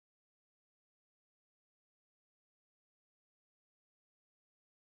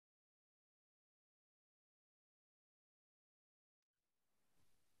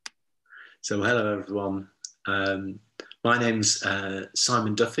So hello everyone. My name's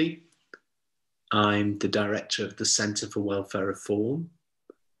Simon Duffy. I'm the director of the Centre for Welfare Reform,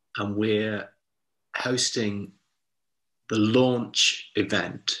 and we're hosting the launch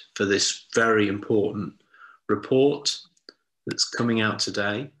event for this very important report that's coming out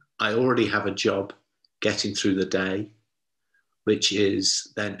today. I already have a job getting through the day, which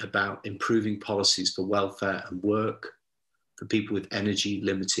is then about improving policies for welfare and work for people with energy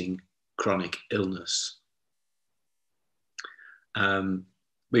limiting chronic illness.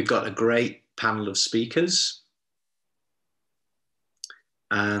 We've got a great panel of speakers,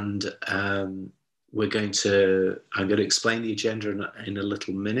 and I'm going to explain the agenda in a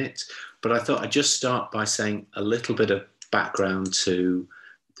little minute, but I thought I'd just start by saying a little bit of background to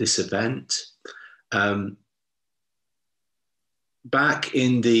this event. Back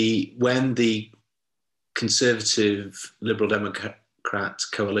in when the Conservative Liberal Democrat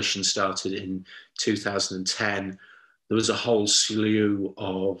coalition started in 2010, there was a whole slew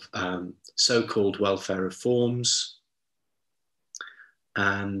of so-called welfare reforms,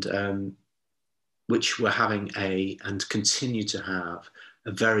 and which were having and continue to have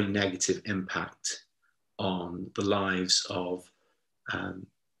a very negative impact on the lives of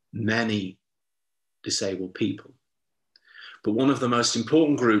many disabled people. But one of the most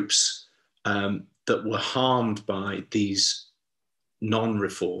important groups that were harmed by these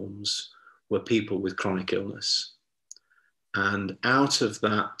non-reforms were people with chronic illness. And out of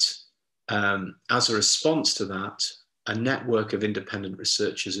that, as a response to that, a network of independent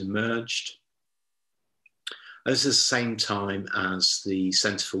researchers emerged. This is the same time as the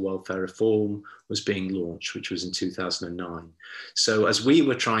Centre for Welfare Reform was being launched, which was in 2009. So as we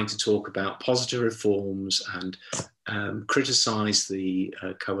were trying to talk about positive reforms and criticise the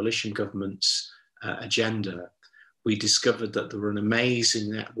coalition government's agenda, we discovered that there were an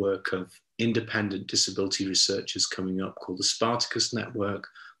amazing network of independent disability researchers coming up called the Spartacus Network,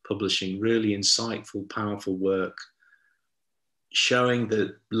 publishing really insightful, powerful work, showing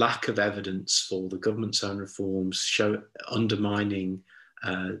the lack of evidence for the government's own reforms, undermining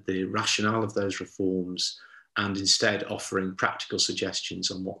the rationale of those reforms, and instead offering practical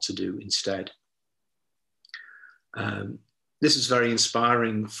suggestions on what to do instead. This is very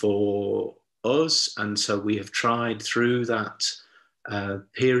inspiring for us, and so we have tried through that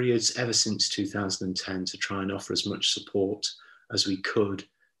periods ever since 2010 to try and offer as much support as we could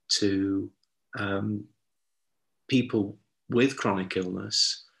to people with chronic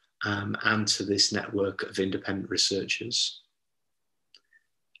illness and to this network of independent researchers.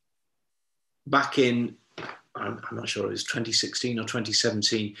 Back in, I'm not sure, it was 2016 or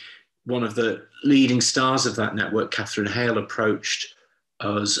 2017, one of the leading stars of that network, Catherine Hale, approached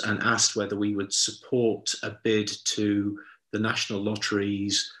us and asked whether we would support a bid to the National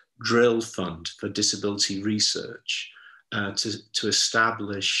Lottery's Drill Fund for Disability Research to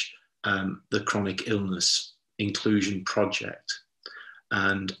establish the Chronic Illness Inclusion Project.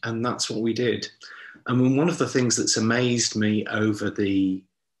 And that's what we did. I mean, one of the things that's amazed me over the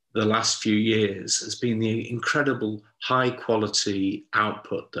last few years has been the incredible high quality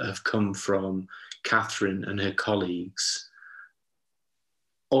output that have come from Catherine and her colleagues.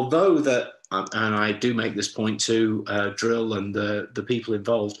 Although that, and I do make this point too, Drill and the people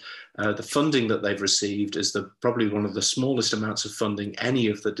involved, the funding that they've received is probably one of the smallest amounts of funding any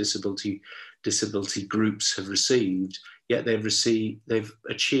of the disability groups have received, yet they've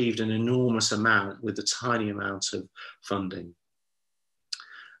achieved an enormous amount with a tiny amount of funding.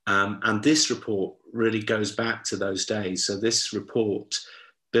 And this report really goes back to those days. So this report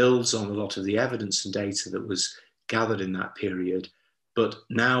builds on a lot of the evidence and data that was gathered in that period. But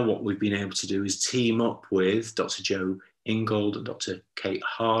now what we've been able to do is team up with Dr. Jo Ingold and Dr. Kate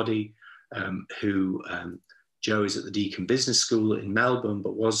Hardy, who Jo is at the Deakin Business School in Melbourne,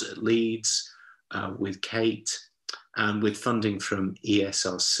 but was at Leeds with Kate, and with funding from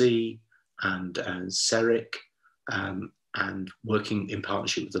ESRC and CERIC, and working in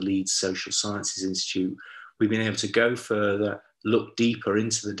partnership with the Leeds Social Sciences Institute, we've been able to go further, look deeper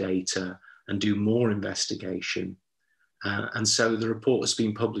into the data and do more investigation. And so the report has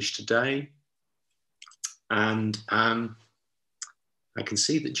been published today, and I can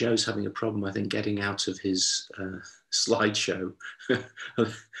see that Joe's having a problem, I think, getting out of his slideshow.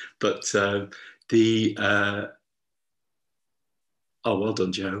 But oh, well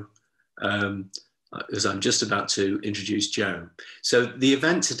done, Joe, because I'm just about to introduce Joe. So the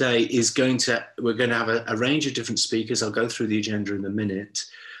event today is we're going to have a range of different speakers. I'll go through the agenda in a minute,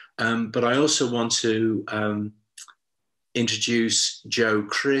 but I also want to introduce Joe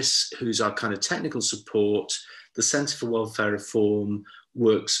Chris, who's our kind of technical support. The Centre for Welfare Reform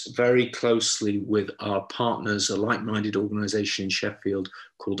works very closely with our partners, a like-minded organisation in Sheffield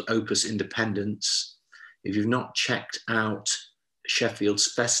called Opus Independence. If you've not checked out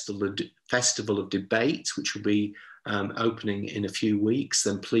Sheffield's Festival of Debate, which will be opening in a few weeks,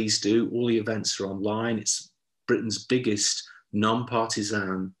 then please do. All the events are online. It's Britain's biggest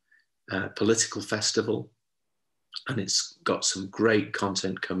non-partisan political festival, and it's got some great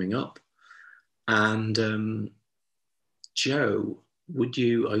content coming up. And Jo,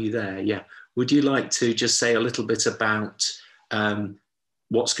 are you there? Yeah. Would you like to just say a little bit about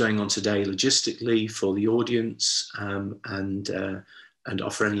what's going on today logistically for the audience, and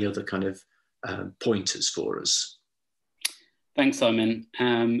offer any other kind of pointers for us? Thanks, Simon.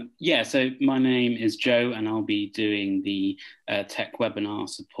 Yeah, so my name is Jo, and I'll be doing the tech webinar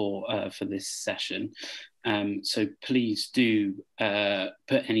support for this session. So please do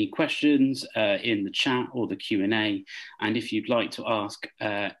put any questions in the chat or the Q&A. And if you'd like to ask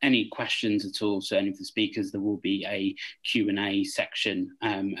any questions at all to any of the speakers, there will be a Q&A section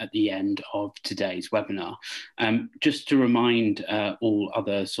at the end of today's webinar. Just to remind all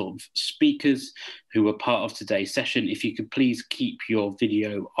other sort of speakers who are part of today's session, if you could please keep your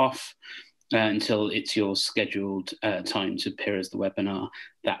video off until it's your scheduled time to appear as the webinar,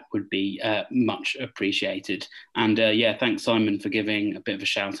 that would be much appreciated. And yeah, thanks Simon for giving a bit of a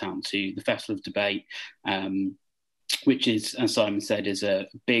shout out to the Festival of Debate, which is, as Simon said, is a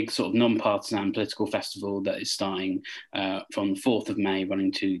big sort of non-partisan political festival that is starting from the 4th of May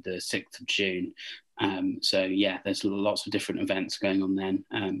running to the 6th of June. So yeah, there's lots of different events going on then,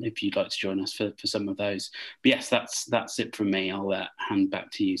 if you'd like to join us for some of those. But yes, that's it from me. I'll hand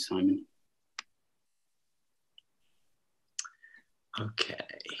back to you, Simon.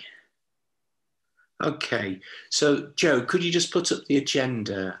 Okay. So, Jo, could you just put up the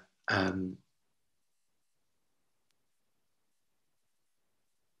agenda?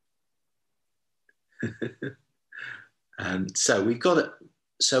 So we've got it.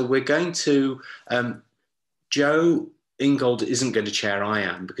 So we're going to, Jo Ingold isn't going to chair, I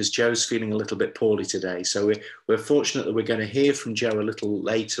am, because Jo's feeling a little bit poorly today. So we're fortunate that we're going to hear from Jo a little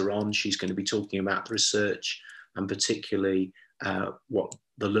later on. She's going to be talking about the research and particularly what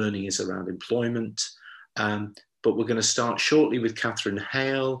the learning is around employment. But we're going to start shortly with Catherine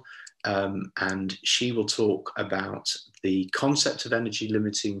Hale, and she will talk about the concept of energy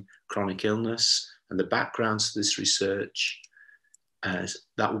limiting chronic illness and the backgrounds to this research.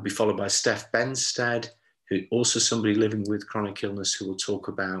 That will be followed by Stef Benstead, who also somebody living with chronic illness, who will talk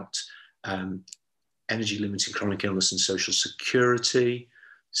about energy limiting chronic illness and social security.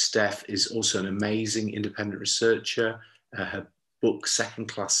 Stef is also an amazing independent researcher. Her book, Second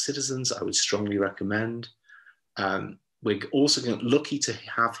Class Citizens, I would strongly recommend. We're also lucky to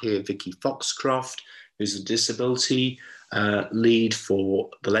have here Vicky Foxcroft, who's the disability lead for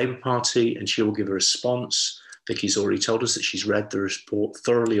the Labour Party, and she will give a response. Vicky's already told us that she's read the report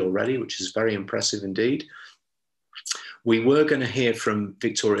thoroughly already, which is very impressive indeed. We were going to hear from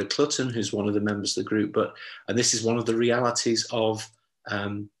Victoria Clutton, who's one of the members of the group, and this is one of the realities of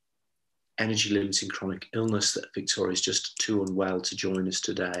energy limiting chronic illness, that Victoria is just too unwell to join us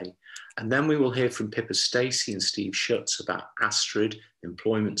today. And then we will hear from Pippa Stacey and Steve Schutz about ASTRIID,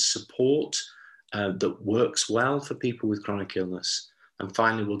 employment support that works well for people with chronic illness. And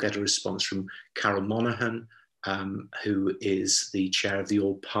finally, we'll get a response from Carol Monaghan, who is the chair of the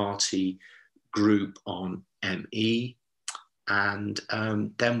all-party group on ME. And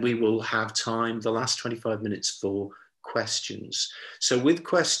then we will have time, the last 25 minutes, for questions. So with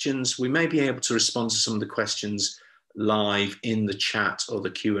questions, we may be able to respond to some of the questions live in the chat or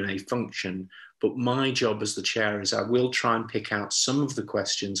the Q&A function, but my job as the chair is I will try and pick out some of the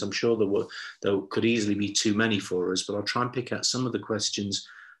questions. I'm sure there could easily be too many for us, but I'll try and pick out some of the questions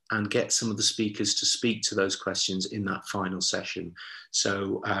and get some of the speakers to speak to those questions in that final session.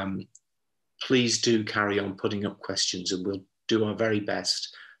 So please do carry on putting up questions, and we'll do our very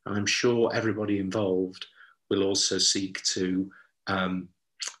best. And I'm sure everybody involved will also seek to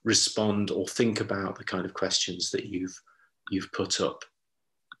respond or think about the kind of questions that you've put up.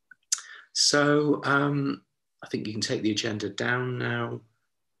 So I think you can take the agenda down now,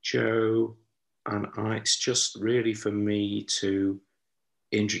 Jo, and it's just really for me to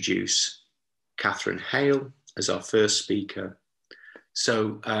introduce Catherine Hale as our first speaker.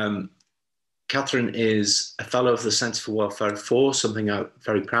 So Catherine is a fellow of the Centre for Welfare 4, something I'm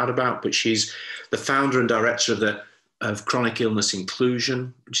very proud about, but she's the founder and director of Chronic Illness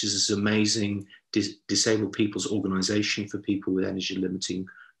Inclusion, which is this amazing disabled people's organisation for people with energy limiting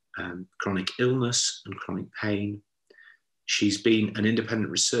chronic illness and chronic pain. She's been an independent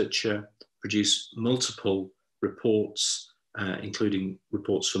researcher, produced multiple reports including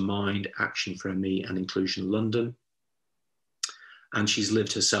reports for Mind, Action for ME and Inclusion London. And she's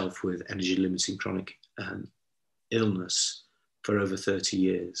lived herself with energy limiting chronic illness for over 30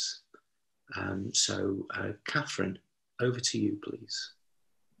 years. So Catherine, over to you, please.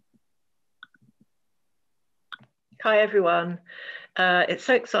 Hi, everyone. It's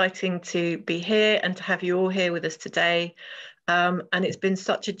so exciting to be here and to have you all here with us today. And it's been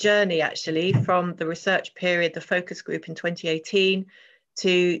such a journey, actually, from the research period, the focus group in 2018,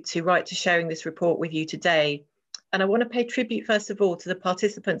 to right to sharing this report with you today. And I want to pay tribute, first of all, to the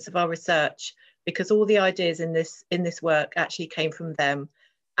participants of our research, because all the ideas in this work actually came from them.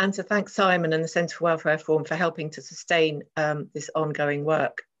 And to thank Simon and the Centre for Welfare Reform for helping to sustain this ongoing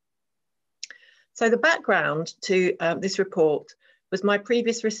work. So the background to this report was my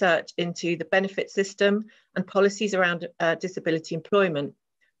previous research into the benefit system and policies around disability employment.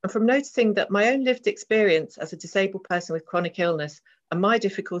 And from noticing that my own lived experience as a disabled person with chronic illness and my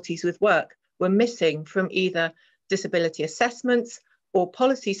difficulties with work were missing from either disability assessments or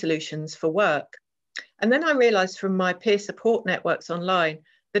policy solutions for work. And then I realised from my peer support networks online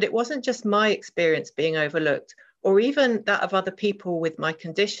that it wasn't just my experience being overlooked, or even that of other people with my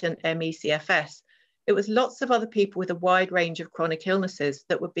condition, ME/CFS. It was lots of other people with a wide range of chronic illnesses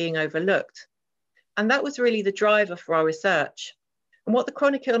that were being overlooked. And that was really the driver for our research. And what the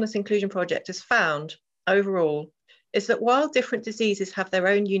Chronic Illness Inclusion Project has found overall is that while different diseases have their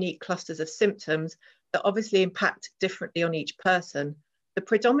own unique clusters of symptoms that obviously impact differently on each person, the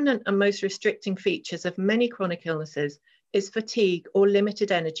predominant and most restricting features of many chronic illnesses is fatigue or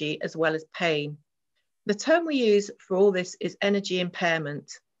limited energy, as well as pain. The term we use for all this is energy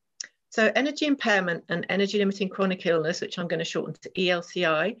impairment. So energy impairment and energy limiting chronic illness, which I'm going to shorten to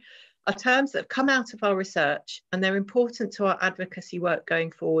ELCI, are terms that have come out of our research, and they're important to our advocacy work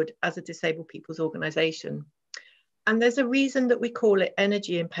going forward as a disabled people's organisation. And there's a reason that we call it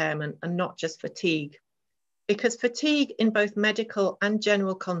energy impairment and not just fatigue, because fatigue in both medical and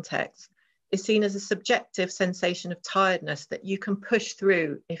general contexts is seen as a subjective sensation of tiredness that you can push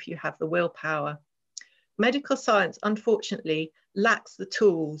through if you have the willpower. Medical science, unfortunately, lacks the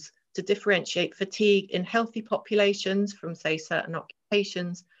tools to differentiate fatigue in healthy populations from, say, certain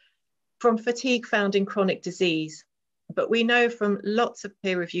occupations, from fatigue found in chronic disease. But we know from lots of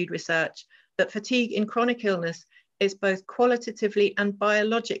peer-reviewed research that fatigue in chronic illness is both qualitatively and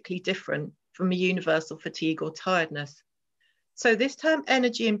biologically different from a universal fatigue or tiredness. So this term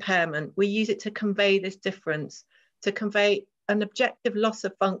energy impairment, we use it to convey this difference, to convey an objective loss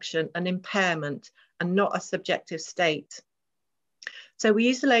of function and impairment, and not a subjective state. So we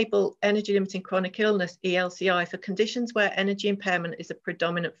use the label energy limiting chronic illness, ELCI, for conditions where energy impairment is a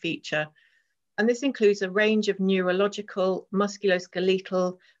predominant feature. And this includes a range of neurological,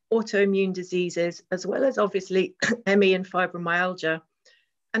 musculoskeletal, autoimmune diseases, as well as obviously ME and fibromyalgia.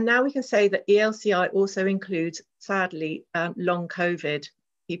 And now we can say that ELCI also includes, sadly, long COVID,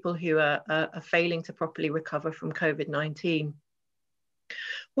 people who are failing to properly recover from COVID-19.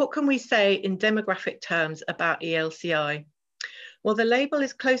 What can we say in demographic terms about ELCI? Well, the label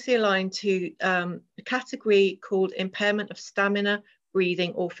is closely aligned to a category called impairment of stamina,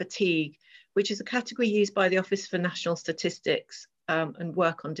 breathing or fatigue, which is a category used by the Office for National Statistics and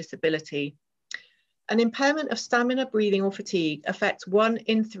Work on Disability. An impairment of stamina, breathing or fatigue affects 1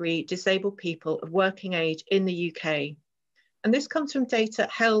 in 3 disabled people of working age in the UK. And this comes from data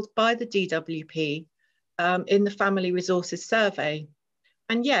held by the DWP in the Family Resources Survey.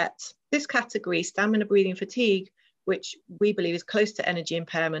 And yet, this category, stamina, breathing, fatigue, which we believe is close to energy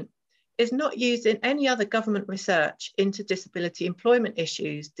impairment, is not used in any other government research into disability employment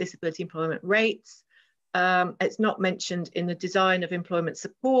issues, disability employment rates. It's not mentioned in the design of employment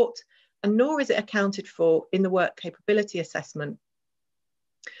support, and nor is it accounted for in the work capability assessment.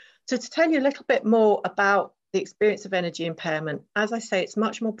 So to tell you a little bit more about the experience of energy impairment, as I say, it's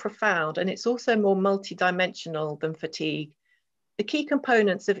much more profound, and it's also more multidimensional than fatigue. The key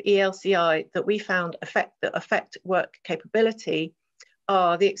components of ELCI that we found affect work capability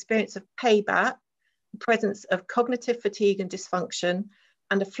are the experience of payback, the presence of cognitive fatigue and dysfunction,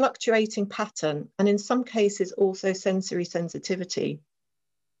 and a fluctuating pattern, and in some cases also sensory sensitivity.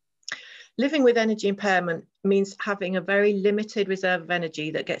 Living with energy impairment means having a very limited reserve of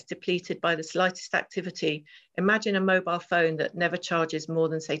energy that gets depleted by the slightest activity. Imagine a mobile phone that never charges more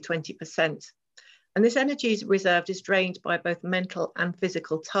than, say, 20%. And this energy reserve is drained by both mental and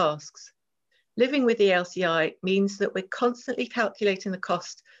physical tasks. Living with ELCI means that we're constantly calculating the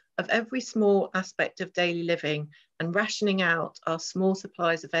cost of every small aspect of daily living and rationing out our small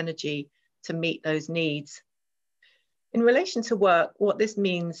supplies of energy to meet those needs. In relation to work, what this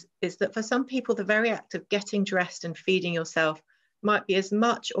means is that for some people, the very act of getting dressed and feeding yourself might be as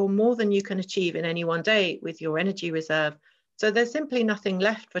much or more than you can achieve in any one day with your energy reserve. So there's simply nothing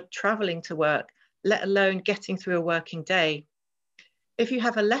left for travelling to work, let alone getting through a working day. If you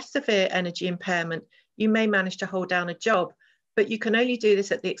have a less severe energy impairment, you may manage to hold down a job, but you can only do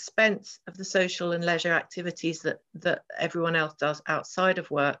this at the expense of the social and leisure activities that everyone else does outside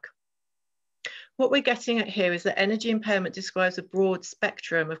of work. What we're getting at here is that energy impairment describes a broad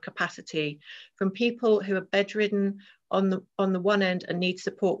spectrum of capacity, from people who are bedridden on the one end and need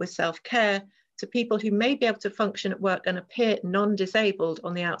support with self-care, to people who may be able to function at work and appear non-disabled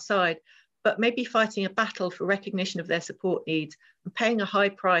on the outside, but may be fighting a battle for recognition of their support needs and paying a high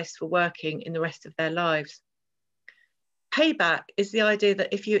price for working in the rest of their lives. Payback is the idea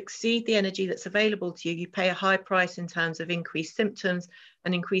that if you exceed the energy that's available to you, you pay a high price in terms of increased symptoms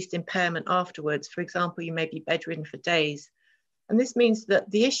and increased impairment afterwards. For example, you may be bedridden for days. And this means that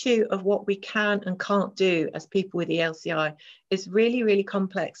the issue of what we can and can't do as people with ELCI is really, really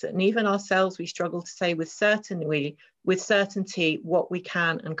complex. And even ourselves, we struggle to say with certainty what we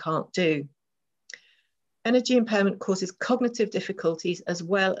can and can't do. Energy impairment causes cognitive difficulties as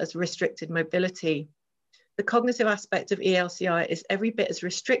well as restricted mobility. The cognitive aspect of ELCI is every bit as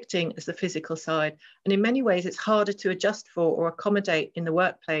restricting as the physical side, and in many ways it's harder to adjust for or accommodate in the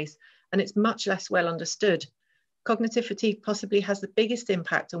workplace, and it's much less well understood. Cognitive fatigue possibly has the biggest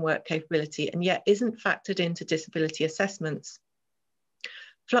impact on work capability and yet isn't factored into disability assessments.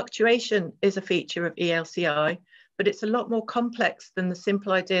 Fluctuation is a feature of ELCI, but it's a lot more complex than the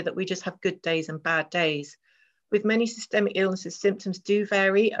simple idea that we just have good days and bad days. With many systemic illnesses, symptoms do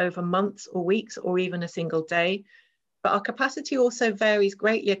vary over months or weeks or even a single day, but our capacity also varies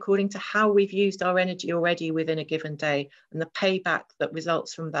greatly according to how we've used our energy already within a given day and the payback that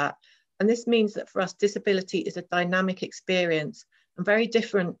results from that. And this means that for us, disability is a dynamic experience and very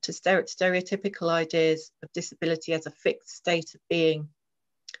different to stereotypical ideas of disability as a fixed state of being.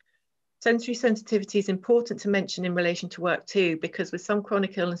 Sensory sensitivity is important to mention in relation to work too, because with some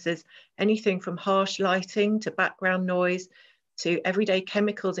chronic illnesses, anything from harsh lighting to background noise to everyday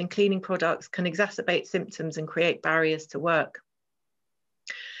chemicals in cleaning products can exacerbate symptoms and create barriers to work.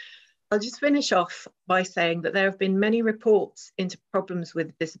 I'll just finish off by saying that there have been many reports into problems with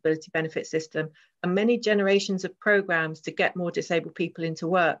the disability benefit system and many generations of programs to get more disabled people into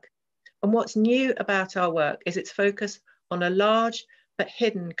work. And what's new about our work is its focus on a large but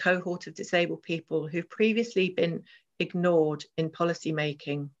hidden cohort of disabled people who've previously been ignored in policy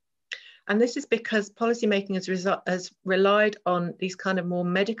making. And this is because policy making has relied on these kind of more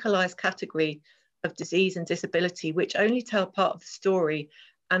medicalized category of disease and disability, which only tell part of the story.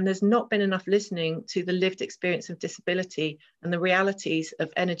 And there's not been enough listening to the lived experience of disability and the realities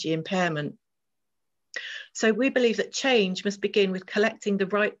of energy impairment. So we believe that change must begin with collecting the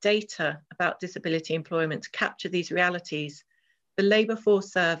right data about disability employment to capture these realities. The Labour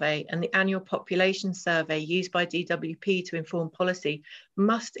Force Survey and the annual population survey used by DWP to inform policy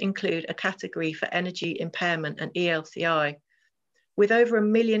must include a category for energy impairment and ELCI. With over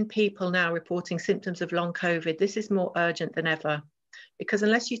 1 million people now reporting symptoms of long COVID, this is more urgent than ever, because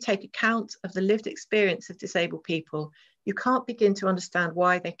unless you take account of the lived experience of disabled people, you can't begin to understand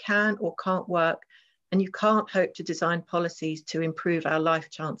why they can or can't work, and you can't hope to design policies to improve our life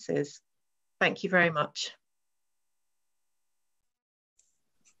chances. Thank you very much.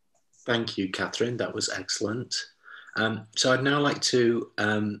 Thank you, Catherine. That was excellent. So I'd now like to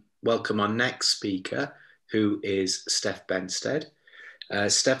welcome our next speaker, who is Stef Benstead.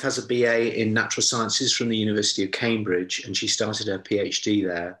 Stef has a BA in Natural Sciences from the University of Cambridge, and she started her PhD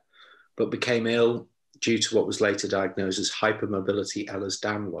there, but became ill due to what was later diagnosed as hypermobility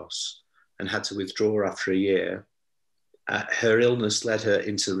Ehlers-Danlos and had to withdraw after a year. Her illness led her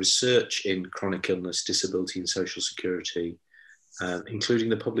into research in chronic illness, disability and social security, including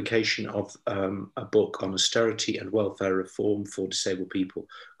the publication of a book on austerity and welfare reform for disabled people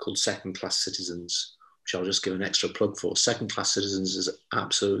called Second Class Citizens, which I'll just give an extra plug for. Second Class Citizens is an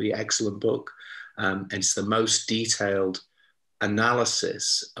absolutely excellent book. And it's the most detailed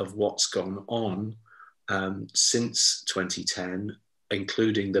analysis of what's gone on since 2010,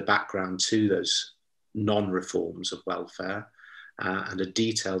 including the background to those non-reforms of welfare, and a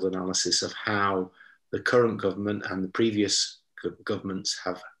detailed analysis of how the current government and the previous governments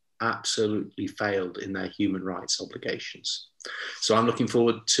have absolutely failed in their human rights obligations. So I'm looking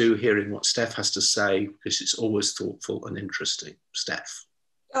forward to hearing what Stef has to say, because it's always thoughtful and interesting. Stef.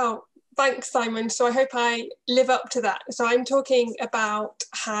 Oh, thanks, Simon. So I hope I live up to that. So I'm talking about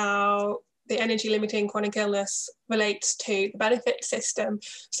how the energy limiting chronic illness relates to the benefit system.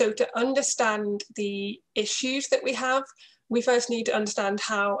 So to understand the issues that we have, we first need to understand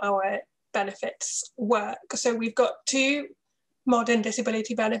how our benefits work. So we've got two modern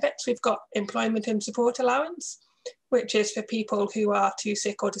disability benefits. We've got employment and support allowance, which is for people who are too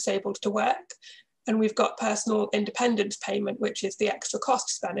sick or disabled to work. And we've got personal independence payment, which is the extra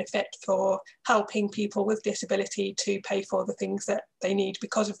costs benefit for helping people with disability to pay for the things that they need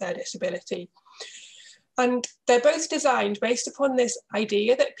because of their disability. And they're both designed based upon this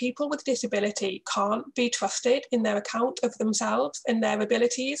idea that people with disability can't be trusted in their account of themselves and their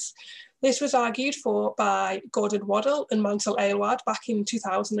abilities. This was argued for by Gordon Waddell and Mansell Aylward back in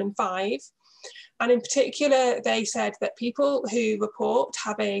 2005. And in particular, they said that people who report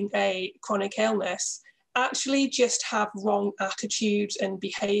having a chronic illness actually just have wrong attitudes and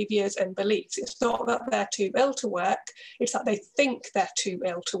behaviours and beliefs. It's not that they're too ill to work, it's that they think they're too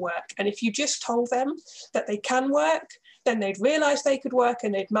ill to work. And if you just told them that they can work, then they'd realise they could work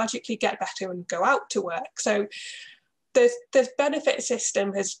and they'd magically get better and go out to work. So the benefit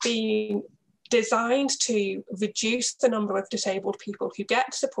system has been designed to reduce the number of disabled people who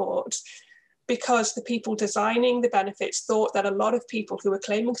get support, because the people designing the benefits thought that a lot of people who were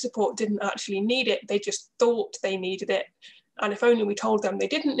claiming support didn't actually need it. They just thought they needed it. And if only we told them they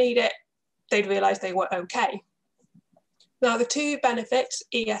didn't need it, they'd realise they were okay. Now, the two benefits,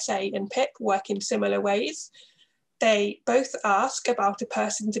 ESA and PIP, work in similar ways. They both ask about a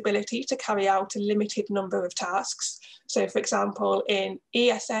person's ability to carry out a limited number of tasks. So, for example, in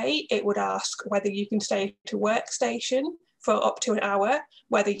ESA, it would ask whether you can stay at a workstation for up to an hour,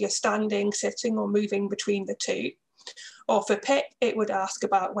 whether you're standing, sitting, or moving between the two. Or for PIP, it would ask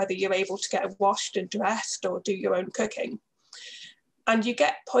about whether you're able to get washed and dressed or do your own cooking. And you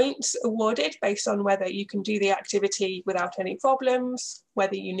get points awarded based on whether you can do the activity without any problems,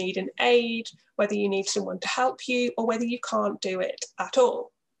 whether you need an aid, whether you need someone to help you, or whether you can't do it at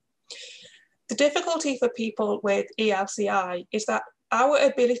all. The difficulty for people with ELCI is that our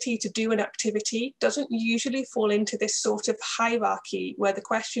ability to do an activity doesn't usually fall into this sort of hierarchy where the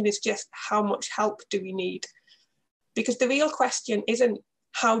question is just how much help do we need? Because the real question isn't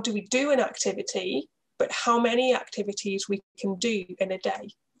how do we do an activity, but how many activities we can do in a day.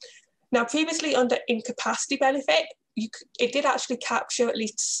 Now, previously under incapacity benefit, it did actually capture at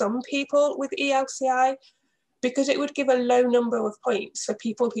least some people with ELCI, because it would give a low number of points for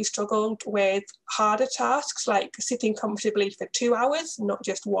people who struggled with harder tasks like sitting comfortably for 2 hours, not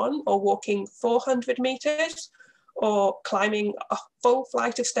just one, or walking 400 meters, or climbing a full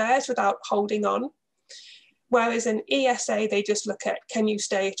flight of stairs without holding on. Whereas in ESA, they just look at, can you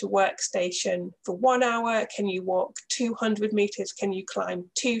stay at a workstation for 1 hour? Can you walk 200 meters? Can you climb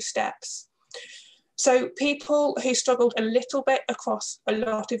 2 steps? So people who struggled a little bit across a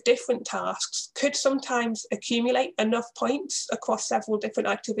lot of different tasks could sometimes accumulate enough points across several different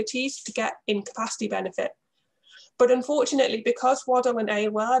activities to get incapacity benefit. But unfortunately, because Waddell and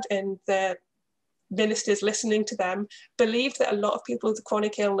Aylward and the ministers listening to them believed that a lot of people with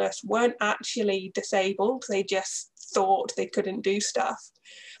chronic illness weren't actually disabled, they just thought they couldn't do stuff,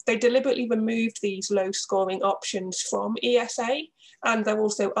 they deliberately removed these low scoring options from ESA, and there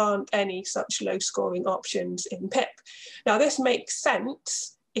also aren't any such low scoring options in PIP. Now, this makes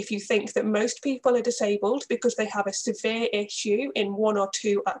sense if you think that most people are disabled because they have a severe issue in 1 or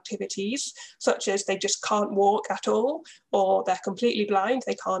 2 activities, such as they just can't walk at all, or they're completely blind,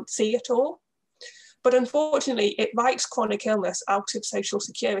 they can't see at all. But unfortunately, it writes chronic illness out of social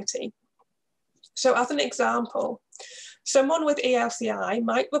security. So as an example, someone with ELCI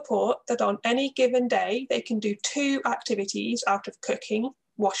might report that on any given day, they can do 2 activities out of cooking,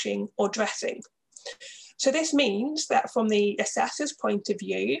 washing, or dressing. So this means that from the assessor's point of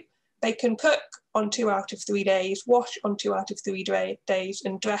view, they can cook on 2 out of 3 days, wash on 2 out of 3 days,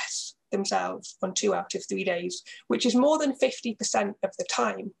 and dress themselves on 2 out of 3 days, which is more than 50% of the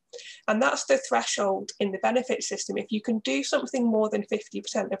time. And that's the threshold in the benefit system. If you can do something more than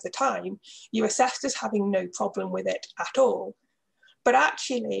 50% of the time, you're assessed as having no problem with it at all. But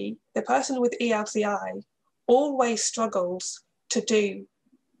actually, the person with ELCI always struggles to do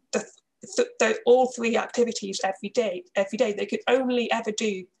all 3 activities every day. They could only ever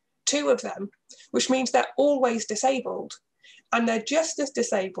do 2 of them, which means they're always disabled. And they're just as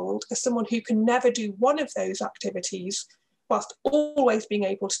disabled as someone who can never do one of those activities whilst always being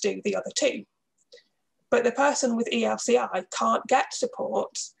able to do the other 2. But the person with ELCI can't get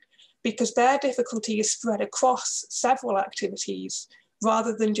support because their difficulty is spread across several activities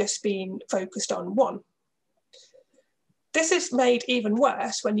rather than just being focused on one. This is made even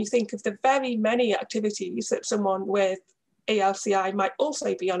worse when you think of the very many activities that someone with ELCI might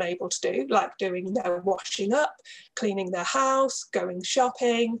also be unable to do, like doing their washing up, cleaning their house, going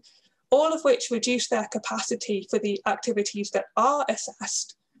shopping, all of which reduce their capacity for the activities that are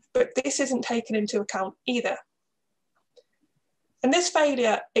assessed, but this isn't taken into account either. And this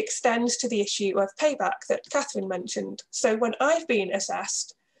failure extends to the issue of payback that Catherine mentioned. So when I've been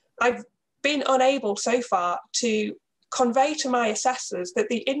assessed, I've been unable so far to convey to my assessors that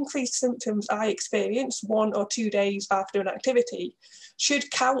the increased symptoms I experience 1 or 2 days after an activity should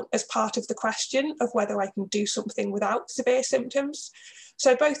count as part of the question of whether I can do something without severe symptoms.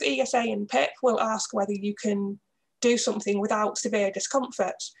 So both ESA and PIP will ask whether you can do something without severe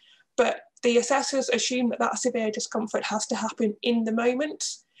discomfort, but the assessors assume that that severe discomfort has to happen in the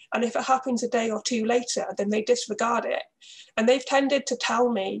moment. And if it happens a day or 2 later, then they disregard it. And they've tended to tell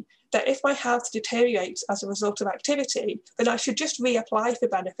me that if my health deteriorates as a result of activity, then I should just reapply for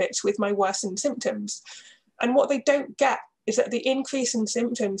benefits with my worsened symptoms. And what they don't get is that the increase in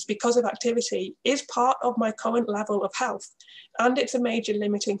symptoms because of activity is part of my current level of health, and it's a major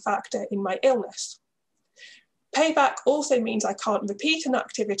limiting factor in my illness. Payback also means I can't repeat an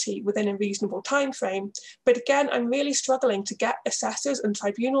activity within a reasonable time frame, but again, I'm really struggling to get assessors and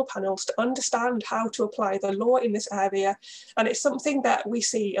tribunal panels to understand how to apply the law in this area, and it's something that we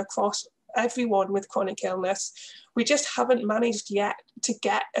see across everyone with chronic illness. We just haven't managed yet to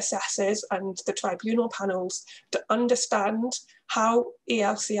get assessors and the tribunal panels to understand how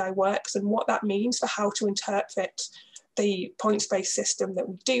ELCI works and what that means for how to interpret the points-based system that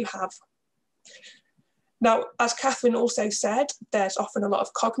we do have. Now, as Catherine also said, there's often a lot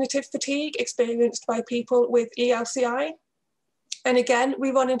of cognitive fatigue experienced by people with ELCI. And again,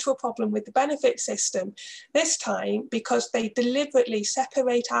 we run into a problem with the benefit system, this time because they deliberately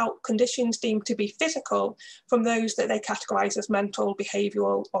separate out conditions deemed to be physical from those that they categorise as mental,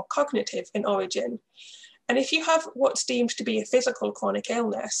 behavioural or cognitive in origin. And if you have what's deemed to be a physical chronic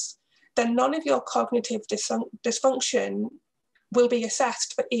illness, then none of your cognitive dysfunction will be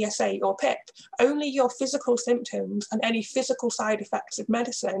assessed for ESA or PIP. Only your physical symptoms and any physical side effects of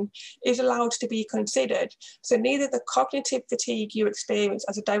medicine is allowed to be considered. So neither the cognitive fatigue you experience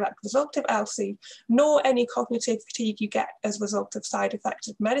as a direct result of ELCI, nor any cognitive fatigue you get as a result of side effects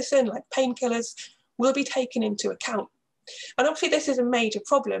of medicine, like painkillers, will be taken into account. And obviously this is a major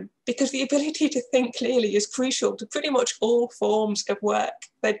problem because the ability to think clearly is crucial to pretty much all forms of work.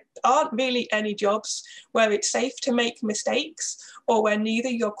 There aren't really any jobs where it's safe to make mistakes or where neither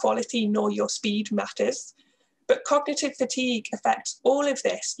your quality nor your speed matters. But cognitive fatigue affects all of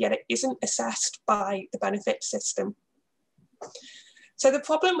this, yet it isn't assessed by the benefit system. So the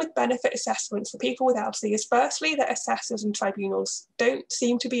problem with benefit assessments for people with ELCI is firstly that assessors and tribunals don't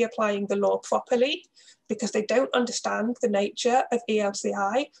seem to be applying the law properly because they don't understand the nature of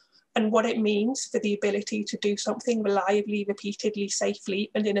ELCI and what it means for the ability to do something reliably, repeatedly, safely,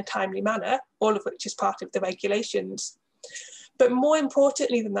 and in a timely manner, all of which is part of the regulations. But more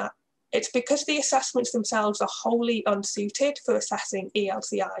importantly than that, it's because the assessments themselves are wholly unsuited for assessing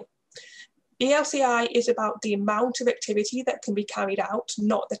ELCI. ELCI is about the amount of activity that can be carried out,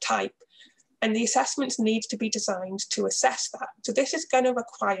 not the type. And the assessments need to be designed to assess that. So this is going to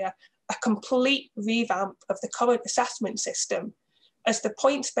require a complete revamp of the current assessment system, as the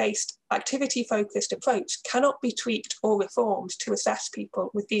points-based, activity-focused approach cannot be tweaked or reformed to assess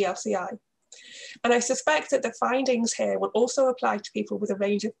people with ELCI. And I suspect that the findings here will also apply to people with a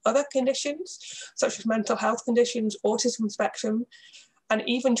range of other conditions, such as mental health conditions, autism spectrum, and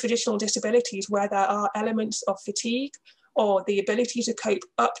even traditional disabilities where there are elements of fatigue or the ability to cope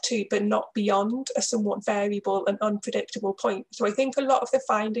up to but not beyond a somewhat variable and unpredictable point. So I think a lot of the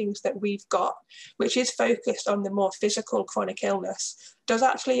findings that we've got, which is focused on the more physical chronic illness, does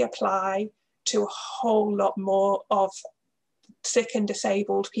actually apply to a whole lot more of sick and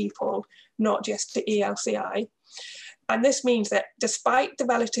disabled people, not just to ELCI. And this means that despite the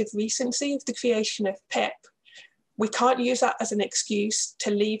relative recency of the creation of PIP, we can't use that as an excuse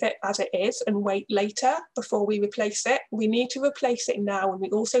to leave it as it is and wait later before we replace it. We need to replace it now, and we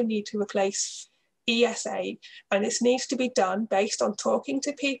also need to replace ESA. And this needs to be done based on talking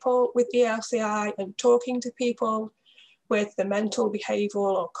to people with ELCI and talking to people with the mental,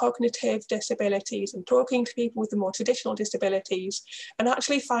 behavioural or cognitive disabilities and talking to people with the more traditional disabilities and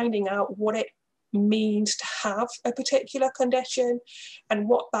actually finding out what it means to have a particular condition and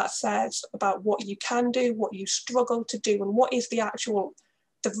what that says about what you can do, what you struggle to do, and what is the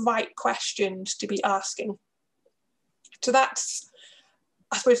right questions to be asking. So that's,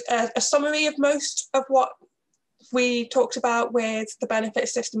 I suppose, a summary of most of what we talked about with the benefit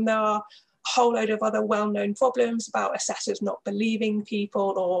system. There are whole load of other well-known problems about assessors not believing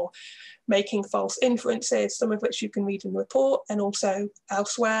people or making false inferences, some of which you can read in the report and also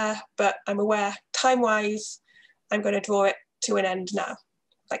elsewhere. But I'm aware, time-wise, I'm going to draw it to an end now.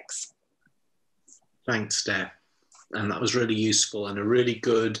 Thanks. Thanks, Stef. And that was really useful and a really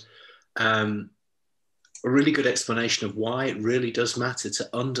good explanation of why it really does matter to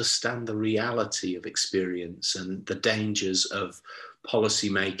understand the reality of experience and the dangers of policy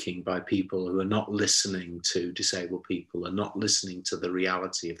making by people who are not listening to disabled people and not listening to the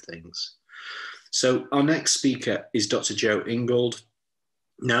reality of things. So our next speaker is Dr. Jo Ingold,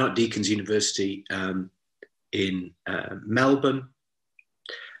 now at Deacon's University in Melbourne.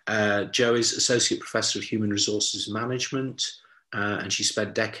 Jo is Associate Professor of Human Resources Management, and she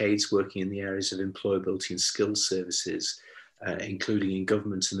spent decades working in the areas of employability and skills services, including in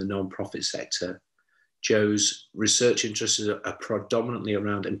government and the non-profit sector. Jo's research interests are predominantly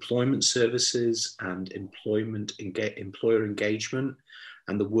around employment services and employer engagement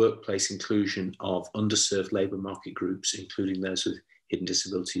and the workplace inclusion of underserved labour market groups, including those with hidden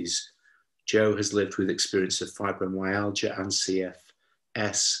disabilities. Jo has lived with experience of fibromyalgia and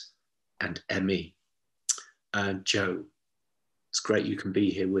CFS and ME. Jo, it's great you can be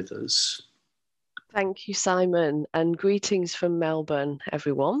here with us. Thank you, Simon, and greetings from Melbourne,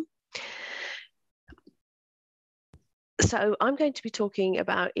 everyone. So I'm going to be talking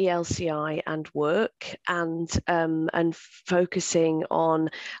about ELCI and work and focusing on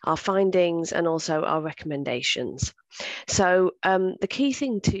our findings and also our recommendations. So the key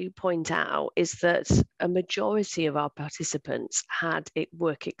thing to point out is that a majority of our participants had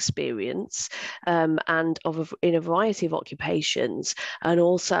work experience and in a variety of occupations, and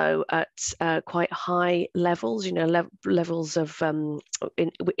also at quite high levels, levels of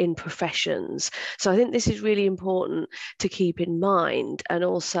in professions. So I think this is really important to keep in mind, and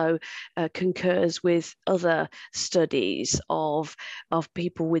also concurs with other studies of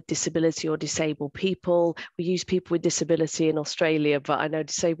people with disability or disabled people. We use people with disability in Australia, but I know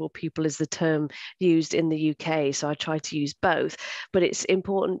disabled people is the term used in the UK, so I try to use both. But it's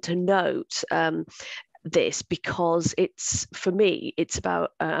important to note this, because it's, for me, it's about,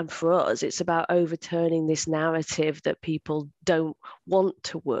 and for us, it's about overturning this narrative that people don't want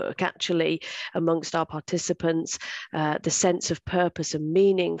to work. Actually, amongst our participants, the sense of purpose and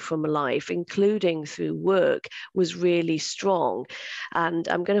meaning from life, including through work, was really strong. And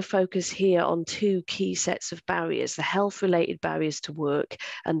I'm going to focus here on two key sets of barriers: the health-related barriers to work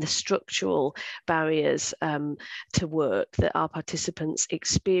and the structural barriers to work that our participants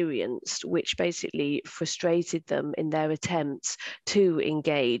experienced, which basically frustrated them in their attempts to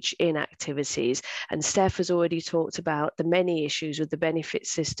engage in activities. And Stef has already talked about the many issues with the benefit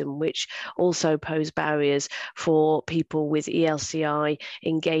system, which also pose barriers for people with ELCI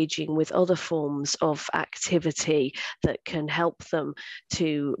engaging with other forms of activity that can help them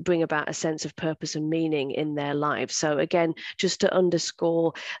to bring about a sense of purpose and meaning in their lives. So again, just to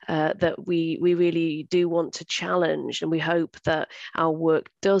underscore that we really do want to challenge, and we hope that our work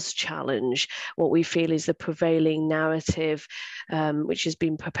does challenge what we feel is the prevailing narrative, which has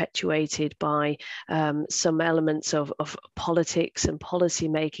been perpetuated by some elements of politics and policy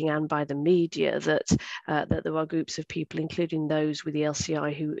making and by the media, that there are groups of people, including those with the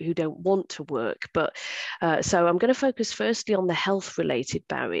ELCI, who don't want to work. But so I'm going to focus firstly on the health-related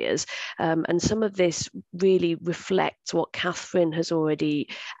barriers, and some of this really reflects what Catherine has already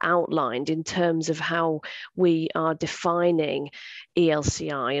outlined in terms of how we are defining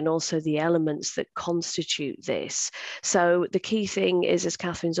ELCI and also the elements that constitute this. So the key thing is, as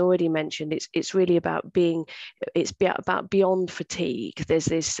Catherine's already mentioned, it's really about about beyond fatigue. There's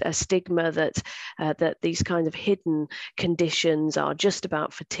this stigma that that these kind of hidden conditions are just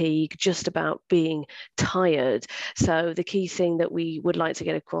about fatigue, just about being tired. So the key thing that we would like to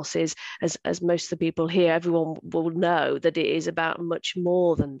get across is, as most of the people here, everyone will know that it is about much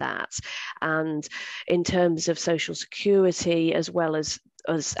more than that. And in terms of social security, as well as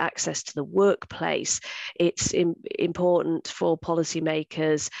access to the workplace, it's important for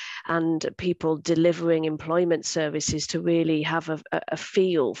policymakers and people delivering employment services to really have a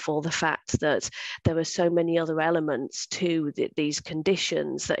feel for the fact that there are so many other elements to these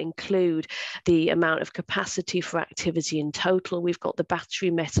conditions that include the amount of capacity for activity in total. We've got the battery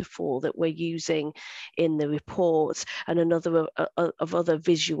metaphor that we're using in the report, and another of other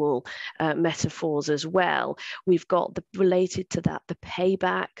visual metaphors as well. We've got related to that, the pay day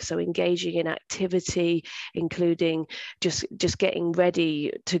back, so engaging in activity, including just getting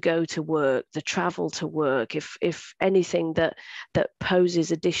ready to go to work, the travel to work, if anything that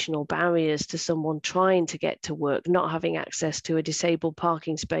poses additional barriers to someone trying to get to work, not having access to a disabled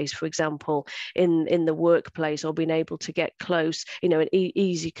parking space, for example, in the workplace, or being able to get close, an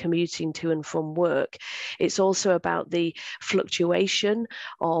easy commuting to and from work. It's also about the fluctuation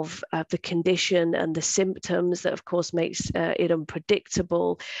of the condition and the symptoms that, of course, makes it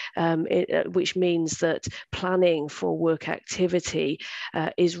unpredictable, which means that planning for work activity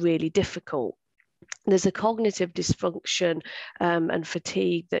is really difficult. There's a cognitive dysfunction and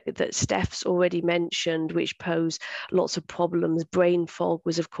fatigue that Stef's already mentioned, which pose lots of problems. Brain fog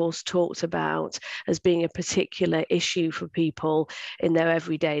was, of course, talked about as being a particular issue for people in their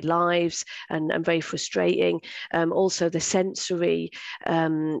everyday lives, and very frustrating. Also, the sensory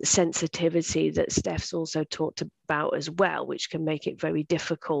sensitivity that Stef's also talked about as well, which can make it very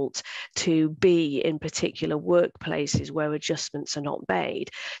difficult to be in particular workplaces where adjustments are not made.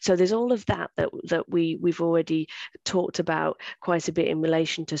 So there's all of that we've already talked about quite a bit in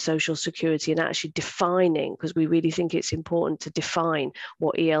relation to social security, and actually defining, because we really think it's important to define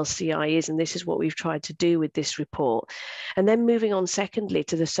what ELCI is, and this is what we've tried to do with this report. And then moving on, secondly,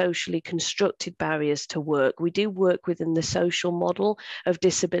 to the socially constructed barriers to work. We do work within the social model of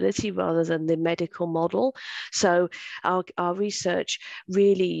disability rather than the medical model. So our research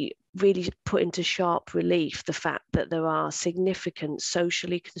really put into sharp relief the fact that there are significant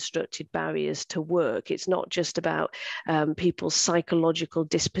socially constructed barriers to work. It's not just about people's psychological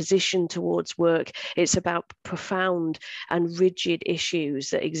disposition towards work. It's about profound and rigid issues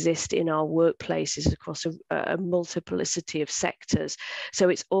that exist in our workplaces across a multiplicity of sectors. So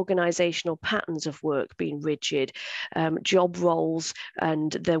it's organizational patterns of work being rigid, job roles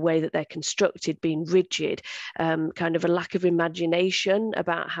and the way that they're constructed being rigid, kind of a lack of imagination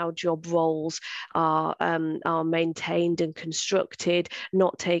about how job roles are maintained and constructed,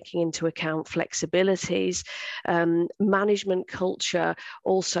 not taking into account flexibilities. Management culture,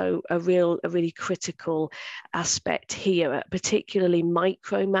 also a really critical aspect here, particularly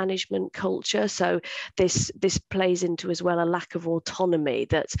micromanagement culture. So this plays into as well a lack of autonomy,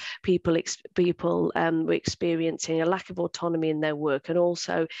 that people were experiencing a lack of autonomy in their work, and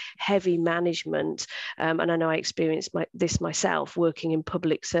also heavy management. And I know I experienced this myself working in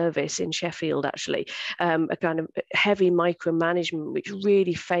public service in Sheffield, actually, a kind of heavy micromanagement, which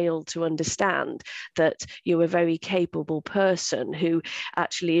really failed to understand that you're a very capable person who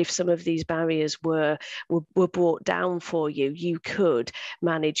actually, if some of these barriers were brought down for you, you could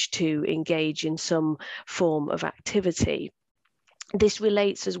manage to engage in some form of activity. This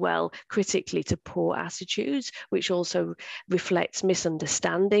relates as well critically to poor attitudes, which also reflects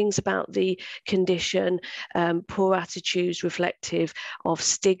misunderstandings about the condition, poor attitudes reflective of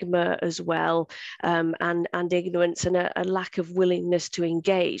stigma as well, and ignorance, and a lack of willingness to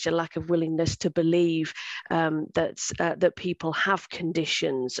engage, a lack of willingness to believe that people have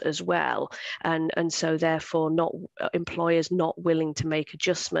conditions as well, and so therefore employers not willing to make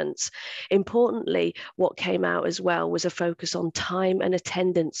adjustments. Importantly, what came out as well was a focus on time and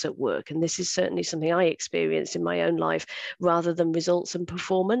attendance at work, and this is certainly something I experienced in my own life, rather than results and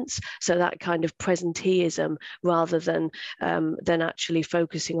performance. So that kind of presenteeism, rather than actually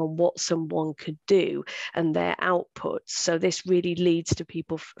focusing on what someone could do and their outputs. So this really leads to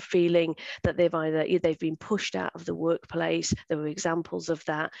people feeling that they've been pushed out of the workplace. There were examples of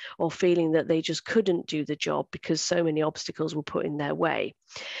that, or feeling that they just couldn't do the job because so many obstacles were put in their way.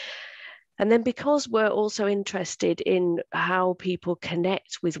 And then, because we're also interested in how people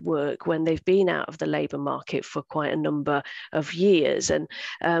connect with work when they've been out of the labour market for quite a number of years, and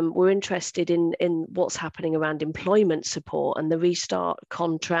we're interested in what's happening around employment support, and the Restart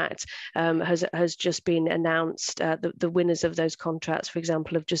contract has just been announced. The winners of those contracts, for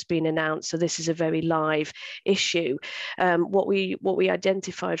example, have just been announced. So this is a very live issue. What we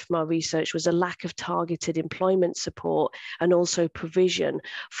identified from our research was a lack of targeted employment support and also provision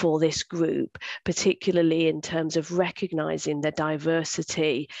for this group, particularly in terms of recognising the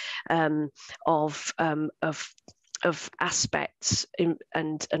diversity of aspects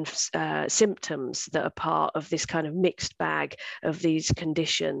and symptoms that are part of this kind of mixed bag of these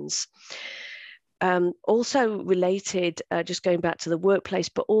conditions. Also related, just going back to the workplace,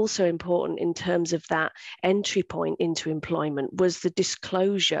 but also important in terms of that entry point into employment, was the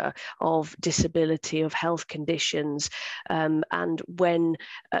disclosure of disability, of health conditions, and when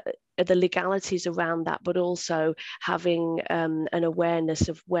the legalities around that, but also having an awareness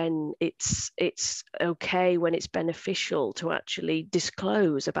of when it's okay, when it's beneficial to actually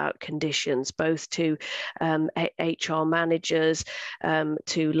disclose about conditions, both to HR managers,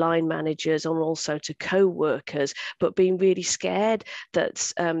 to line managers, and also to co-workers, but being really scared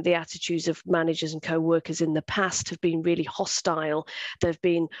that the attitudes of managers and co-workers in the past have been really hostile. There have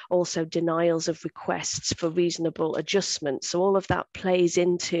been also denials of requests for reasonable adjustments. So all of that plays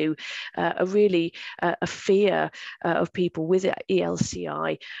into a fear of people with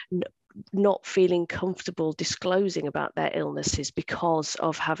ELCI not feeling comfortable disclosing about their illnesses because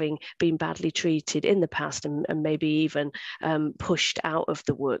of having been badly treated in the past and maybe even pushed out of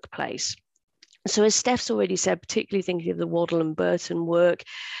the workplace. So as Stef's already said, particularly thinking of the Waddell and Burton work,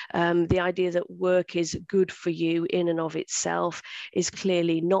 the idea that work is good for you in and of itself is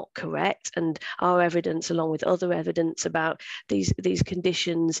clearly not correct. And our evidence, along with other evidence about these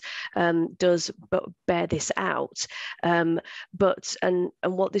conditions, does bear this out. But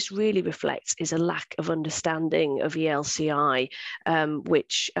what this really reflects is a lack of understanding of ELCI,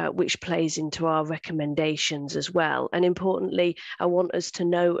 which plays into our recommendations as well. And importantly, I want us to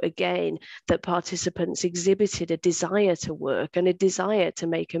know again that participants exhibited a desire to work and a desire to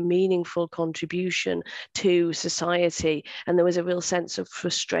make a meaningful contribution to society. And there was a real sense of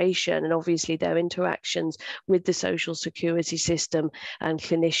frustration, and obviously their interactions with the social security system and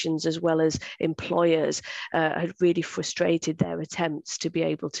clinicians as well as employers had really frustrated their attempts to be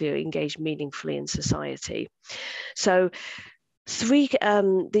able to engage meaningfully in society. So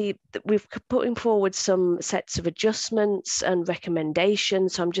we've putting forward some sets of adjustments and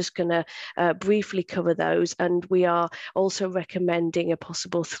recommendations. So I'm just going to briefly cover those. And we are also recommending a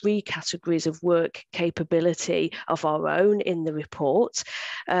possible 3 categories of work capability of our own in the report.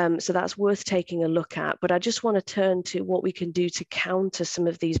 So that's worth taking a look at. But I just want to turn to what we can do to counter some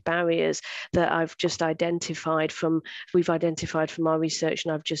of these barriers that I've just we've identified from our research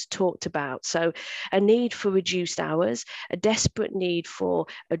and I've just talked about. So a need for reduced hours, a desperate need for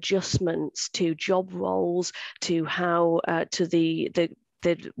adjustments to job roles, to how to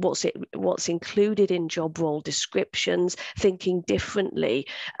what's included in job role descriptions, thinking differently,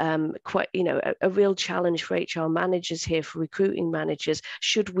 a real challenge for HR managers here, for recruiting managers.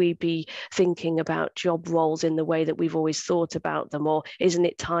 Should we be thinking about job roles in the way that we've always thought about them, or isn't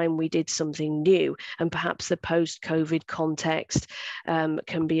it time we did something new? And perhaps the post-COVID context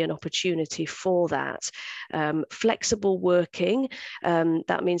can be an opportunity for that. Flexible working,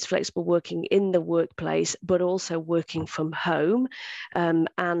 that means flexible working in the workplace, but also working from home.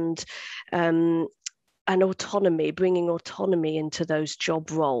 And autonomy, bringing autonomy into those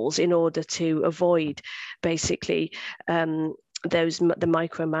job roles in order to avoid basically the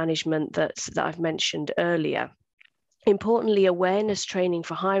micromanagement that I've mentioned earlier. Importantly, awareness training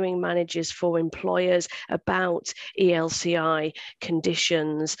for hiring managers, for employers about ELCI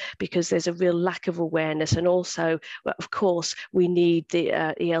conditions, because there's a real lack of awareness. And also, of course, we need the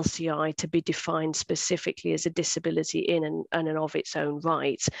ELCI to be defined specifically as a disability in and of its own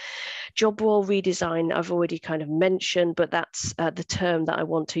right. Job role redesign, I've already kind of mentioned, but that's the term that I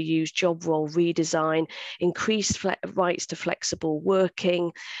want to use, job role redesign, increased rights to flexible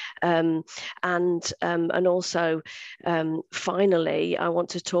working, and also finally, I want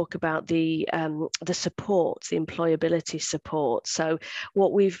to talk about the support, the employability support. So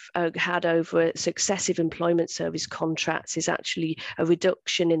what we've had over successive employment service contracts is actually a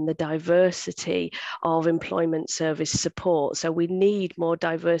reduction in the diversity of employment service support. So we need more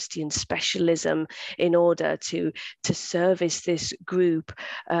diversity and specialism in order to service this group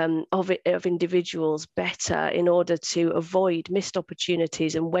of individuals better, in order to avoid missed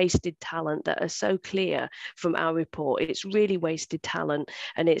opportunities and wasted talent that are so clear from our report. It's really wasted talent,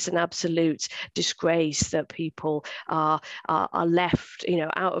 and it's an absolute disgrace that people are left,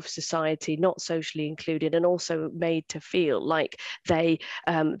 out of society, not socially included, and also made to feel like they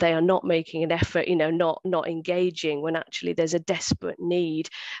are not making an effort, not engaging, when actually there's a desperate need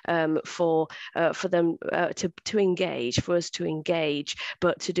for them to engage, for us to engage,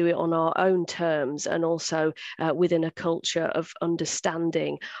 but to do it on our own terms, and also within a culture of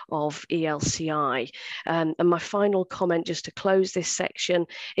understanding of ELCI. And my final comment, just to close this section,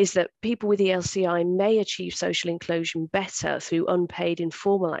 is that people with ELCI may achieve social inclusion better through unpaid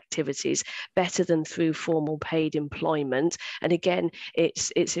informal activities, better than through formal paid employment. And again,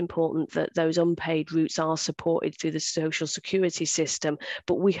 it's important that those unpaid routes are supported through the social security system,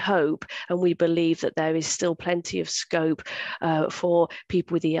 but we hope and we believe that there is still plenty of scope for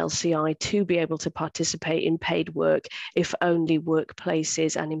people with ELCI to be able to participate in paid work, if only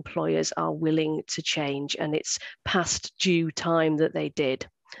workplaces and employers are willing to change, and it's past due time that they did.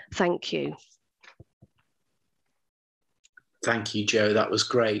 Thank you. Thank you, Jo. That was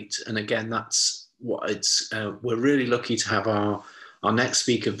great. And again, that's what it's. We're really lucky to have our next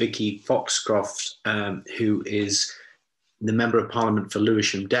speaker, Vicky Foxcroft, who is the Member of Parliament for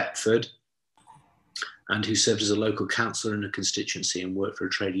Lewisham Deptford, and who served as a local councillor in a constituency and worked for a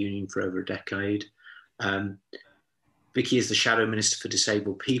trade union for over a decade. Vicky is the Shadow Minister for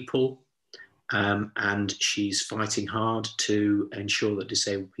Disabled People, and she's fighting hard to ensure that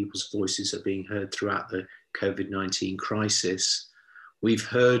disabled people's voices are being heard throughout the COVID-19 crisis. We've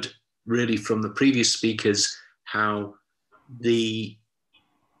heard really from the previous speakers how this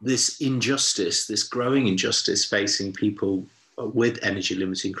injustice, this growing injustice facing people with energy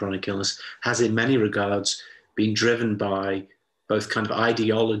limiting chronic illness has in many regards been driven by both kind of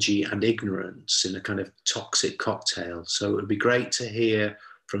ideology and ignorance in a kind of toxic cocktail. So it would be great to hear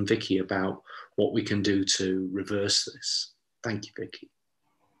from Vicky about what we can do to reverse this. Thank you, Vicky.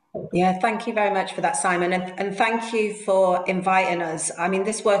 Yeah, thank you very much for that, Simon, and thank you for inviting us. I mean,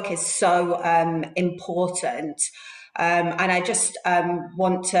 this work is so important. And I just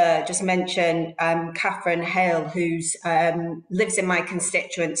want to just mention Catherine Hale, who lives in my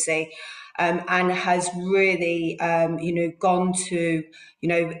constituency and has really, gone to,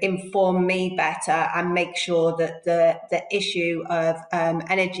 inform me better and make sure that the issue of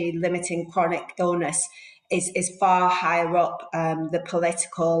energy limiting chronic illness is far higher up the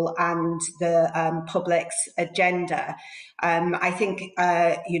political and the public's agenda. I think,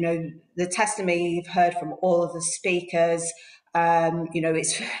 the testimony you've heard from all of the speakers,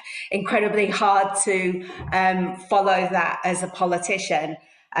 it's incredibly hard to follow that as a politician.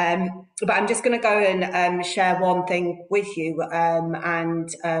 But I'm just going to go and share one thing with you.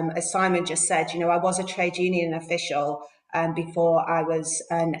 As Simon just said, I was a trade union official before I was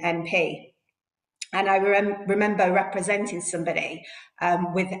an MP. And I remember representing somebody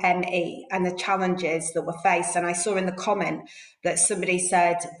with ME and the challenges that were faced. And I saw in the comment that somebody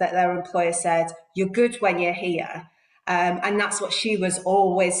said that their employer said, "You're good when you're here." And that's what she was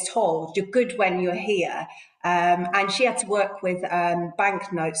always told. You're good when you're here. And she had to work with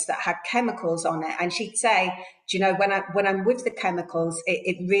banknotes that had chemicals on it. And she'd say, when I'm with the chemicals,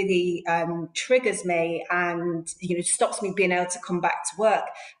 it really triggers me and, stops me being able to come back to work.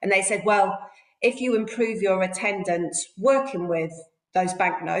 And they said, well, if you improve your attendance working with those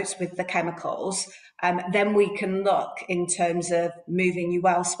banknotes with the chemicals, then we can look in terms of moving you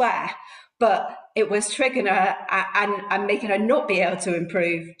elsewhere. But it was triggering her and making her not be able to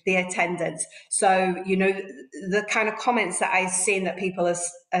improve the attendance. So, the kind of comments that I've seen that people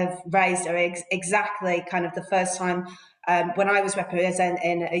have raised are exactly kind of the first time when I was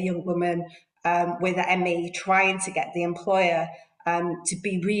representing a young woman with an ME trying to get the employer to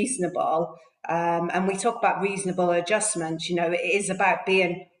be reasonable. And we talk about reasonable adjustments, it is about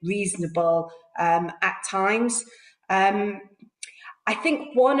being reasonable at times. I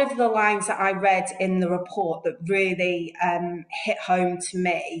think one of the lines that I read in the report that really hit home to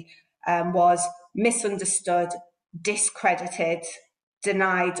me was misunderstood, discredited,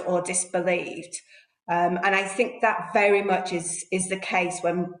 denied or disbelieved. And I think that very much is the case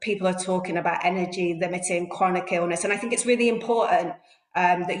when people are talking about energy limiting chronic illness. And I think it's really important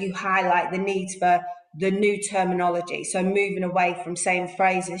that you highlight the need for the new terminology. So moving away from saying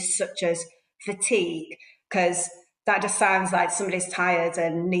phrases such as fatigue, because that just sounds like somebody's tired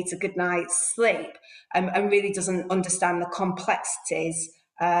and needs a good night's sleep and really doesn't understand the complexities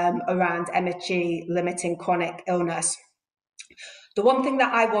around energy limiting chronic illness. The one thing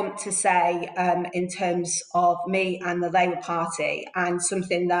that I want to say in terms of me and the Labour Party, and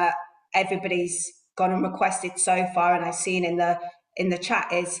something that everybody's gone and requested so far and I've seen in the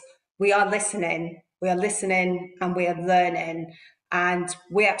chat, is we are listening and we are learning. And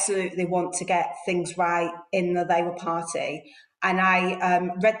we absolutely want to get things right in the Labour Party. And I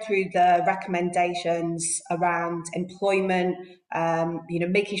read through the recommendations around employment,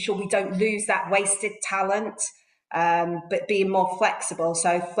 making sure we don't lose that wasted talent, but being more flexible.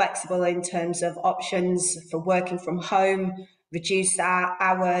 So flexible in terms of options for working from home, reduced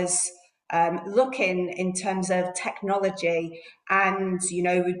hours, looking in terms of technology. And,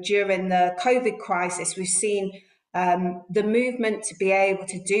 during the COVID crisis, we've seen the movement to be able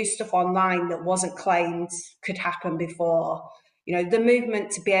to do stuff online that wasn't claimed could happen before. The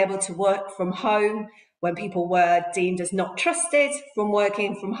movement to be able to work from home when people were deemed as not trusted from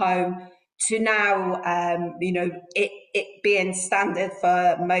working from home, to now, it being standard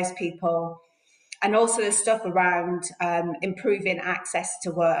for most people. And also the stuff around improving access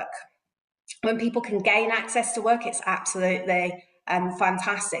to work. When people can gain access to work, it's absolutely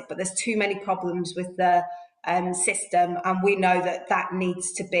fantastic, but there's too many problems with the system, and we know that that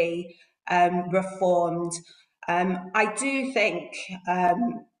needs to be reformed. I do think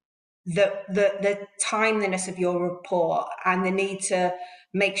the timeliness of your report and the need to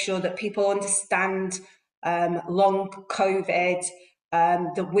make sure that people understand long COVID,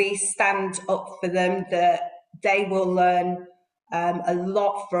 that we stand up for them, that they will learn a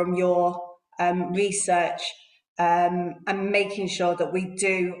lot from your research, and making sure that we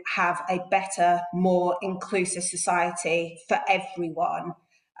do have a better, more inclusive society for everyone.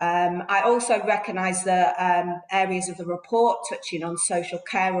 I also recognise the areas of the report touching on social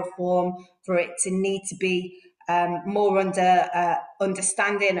care reform, for it to need to be more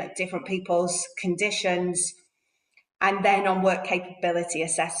understanding of different people's conditions, and then on work capability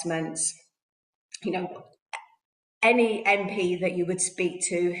assessments. You know, any MP that you would speak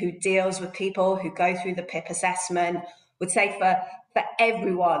to who deals with people who go through the PIP assessment would say for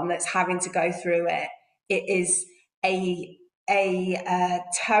everyone that's having to go through it, it is a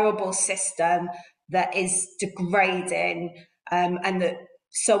terrible system that is degrading, and that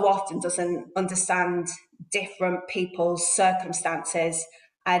so often doesn't understand different people's circumstances,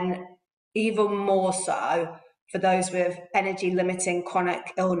 and even more so for those with energy limiting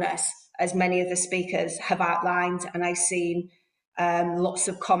chronic illness, as many of the speakers have outlined, and I've seen lots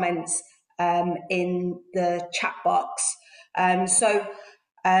of comments in the chat box. So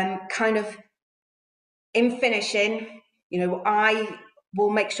kind of in finishing, you know, I will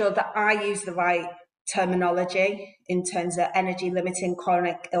make sure that I use the right terminology in terms of energy limiting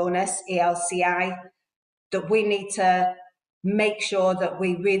chronic illness, ELCI, that we need to make sure that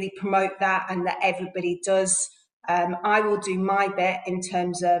we really promote that and that everybody does. I will do my bit in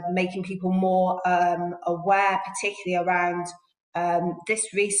terms of making people more aware, particularly around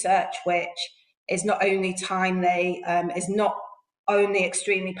this research, which is not only timely, is not only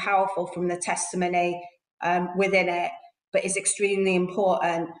extremely powerful from the testimony within it, but is extremely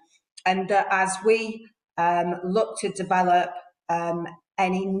important. And that as we look to develop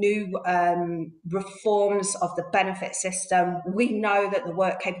any new reforms of the benefit system, we know that the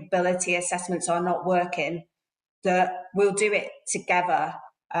work capability assessments are not working, that we'll do it together,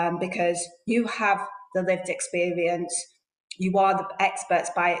 because you have the lived experience, you are the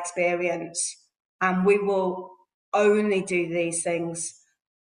experts by experience, and we will only do these things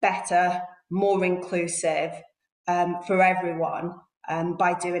better, more inclusive for everyone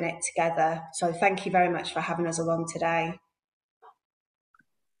by doing it together. So thank you very much for having us along today.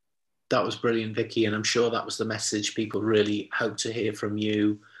 That was brilliant, Vicky, and I'm sure that was the message people really hope to hear from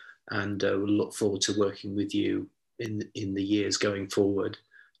you, and we'll look forward to working with you in the years going forward.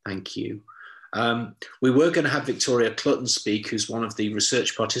 Thank you. We were going to have Victoria Clutton speak, who's one of the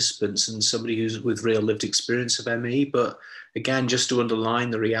research participants and somebody who's with real lived experience of ME, but again, just to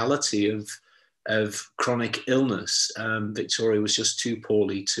underline the reality of chronic illness, Victoria was just too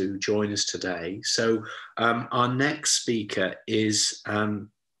poorly to join us today. So our next speaker is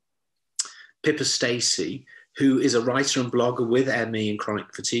Pippa Stacey, who is a writer and blogger with ME and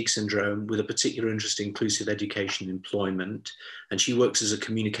chronic fatigue syndrome, with a particular interest in inclusive education and employment. And she works as a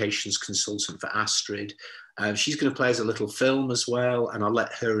communications consultant for ASTRIID. She's going to play us a little film as well, and I'll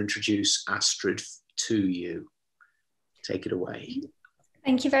let her introduce ASTRIID to you. Take it away.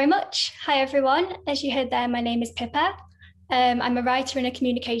 Thank you very much. Hi, everyone. As you heard there, my name is Pippa. I'm a writer and a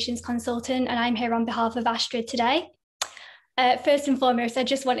communications consultant, and I'm here on behalf of ASTRIID today. First and foremost, I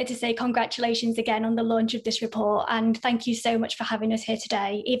just wanted to say congratulations again on the launch of this report, and thank you so much for having us here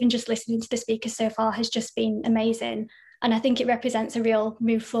today. Even just listening to the speakers so far has just been amazing, and I think it represents a real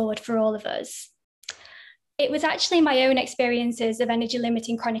move forward for all of us. It was actually my own experiences of energy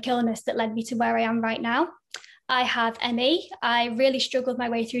limiting chronic illness that led me to where I am right now. I have ME. I really struggled my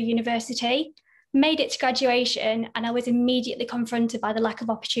way through university, made it to graduation, and I was immediately confronted by the lack of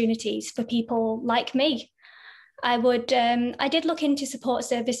opportunities for people like me. I did look into support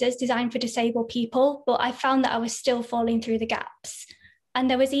services designed for disabled people, but I found that I was still falling through the gaps. And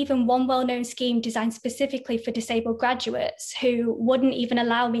there was even one well-known scheme designed specifically for disabled graduates who wouldn't even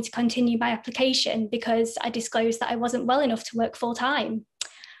allow me to continue my application because I disclosed that I wasn't well enough to work full-time.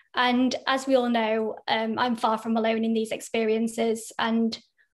 And as we all know, I'm far from alone in these experiences. And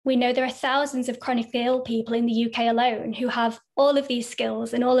we know there are thousands of chronically ill people in the UK alone who have all of these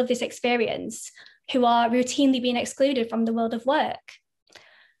skills and all of this experience, who are routinely being excluded from the world of work.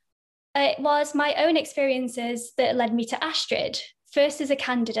 It was my own experiences that led me to ASTRIID, first as a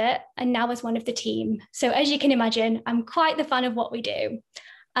candidate and now as one of the team. So as you can imagine, I'm quite the fan of what we do.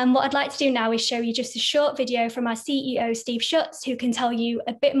 And what I'd like to do now is show you just a short video from our CEO, Steve Schutz, who can tell you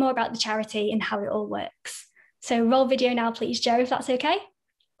a bit more about the charity and how it all works. So roll video now, please, Jo, if that's okay.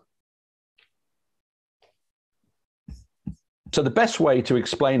 So the best way to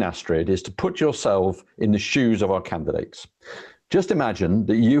explain ASTRIID is to put yourself in the shoes of our candidates. Just imagine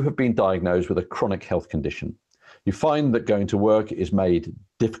that you have been diagnosed with a chronic health condition. You find that going to work is made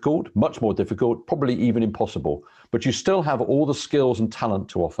difficult, much more difficult, probably even impossible, but you still have all the skills and talent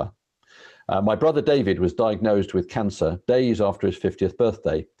to offer. My brother David was diagnosed with cancer days after his 50th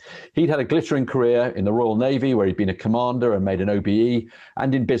birthday. He'd had a glittering career in the Royal Navy, where he'd been a commander and made an OBE,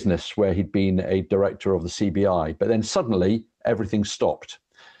 and in business, where he'd been a director of the CBI. But then suddenly, everything stopped.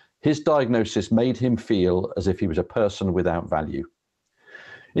 His diagnosis made him feel as if he was a person without value.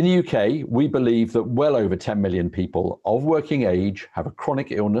 In the UK, we believe that well over 10 million people of working age have a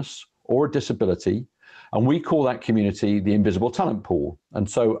chronic illness or a disability, and we call that community the invisible talent pool. And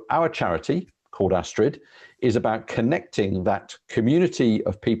so our charity, called ASTRIID, is about connecting that community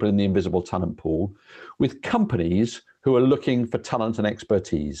of people in the invisible talent pool with companies who are looking for talent and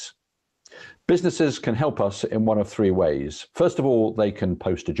expertise. Businesses can help us in one of three ways. First of all, they can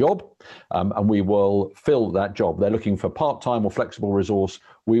post a job and we will fill that job. They're looking for part-time or flexible resource.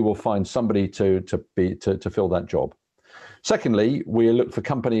 We will find somebody to fill that job. Secondly, we look for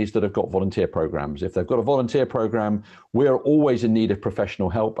companies that have got volunteer programs. If they've got a volunteer program, we're always in need of professional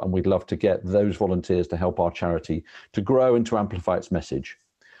help, and we'd love to get those volunteers to help our charity to grow and to amplify its message.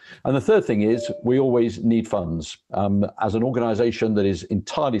 And the third thing is we always need funds. As an organisation that is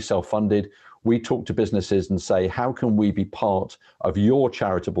entirely self-funded, we talk to businesses and say, how can we be part of your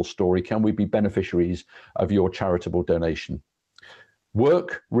charitable story? Can we be beneficiaries of your charitable donation?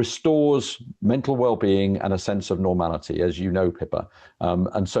 Work restores mental well-being and a sense of normality, as you know, Pippa.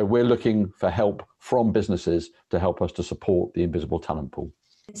 And so we're looking for help from businesses to help us to support the invisible talent pool.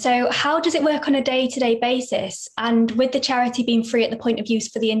 So how does it work on a day-to-day basis? And with the charity being free at the point of use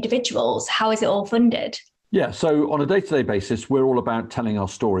for the individuals, how is it all funded? Yeah, so on a day-to-day basis, we're all about telling our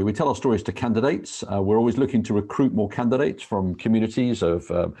story. We tell our stories to candidates. We're always looking to recruit more candidates from communities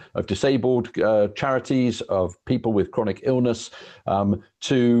of disabled charities, of people with chronic illness,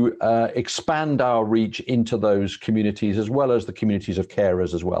 to expand our reach into those communities, as well as the communities of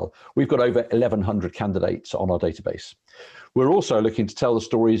carers as well. We've got over 1,100 candidates on our database. We're also looking to tell the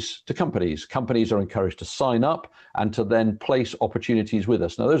stories to companies. Companies are encouraged to sign up and to then place opportunities with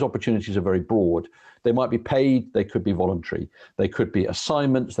us. Now, those opportunities are very broad. They might be paid, they could be voluntary, they could be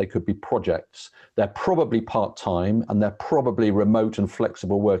assignments, they could be projects. They're probably part-time and they're probably remote and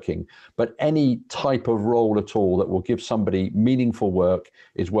flexible working, but any type of role at all that will give somebody meaningful work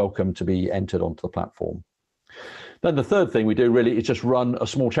is welcome to be entered onto the platform. Then the third thing we do really is just run a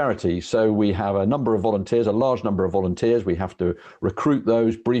small charity. So we have a number of volunteers, a large number of volunteers. We have to recruit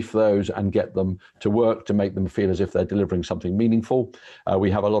those, brief those, and get them to work to make them feel as if they're delivering something meaningful.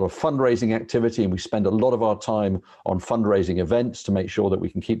 We have a lot of fundraising activity, and we spend a lot of our time on fundraising events to make sure that we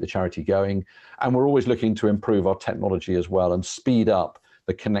can keep the charity going. And we're always looking to improve our technology as well and speed up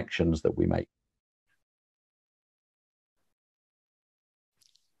the connections that we make.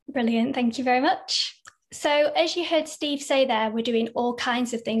 Brilliant, thank you very much. So as you heard Steve say there, we're doing all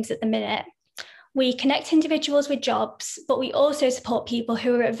kinds of things at the minute. We connect individuals with jobs, but we also support people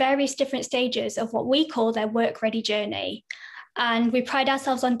who are at various different stages of what we call their work-ready journey. And we pride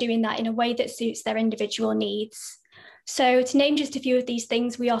ourselves on doing that in a way that suits their individual needs. So to name just a few of these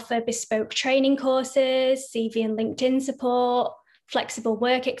things, we offer bespoke training courses, CV and LinkedIn support, flexible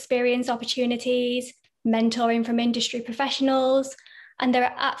work experience opportunities, mentoring from industry professionals, and there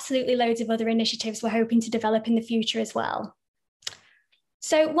are absolutely loads of other initiatives we're hoping to develop in the future as well.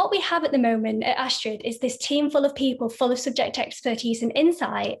 So what we have at the moment at ASTRIID is this team full of people full of subject expertise and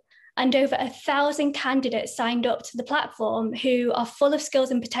insight, and over 1,000 candidates signed up to the platform who are full of skills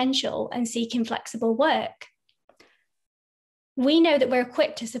and potential and seeking flexible work. We know that we're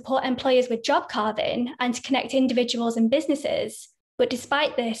equipped to support employers with job carving and to connect individuals and businesses, but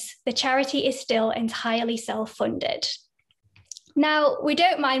despite this, the charity is still entirely self-funded. Now, we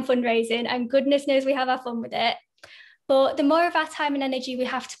don't mind fundraising, and goodness knows we have our fun with it, but the more of our time and energy we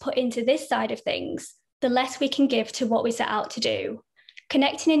have to put into this side of things, the less we can give to what we set out to do,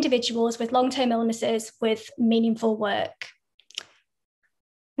 connecting individuals with long-term illnesses with meaningful work.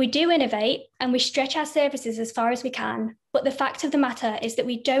 We do innovate and we stretch our services as far as we can, but the fact of the matter is that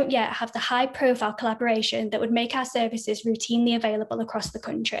we don't yet have the high-profile collaboration that would make our services routinely available across the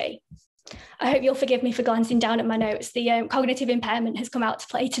country. I hope you'll forgive me for glancing down at my notes. The cognitive impairment has come out to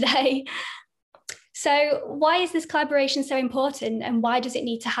play today. So why is this collaboration so important, and why does it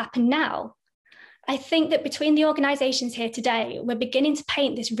need to happen now? I think that between the organisations here today, we're beginning to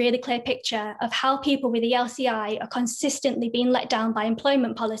paint this really clear picture of how people with ELCI are consistently being let down by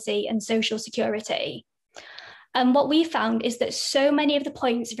employment policy and social security. And what we found is that so many of the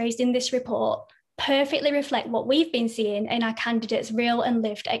points raised in this report perfectly reflect what we've been seeing in our candidates' real and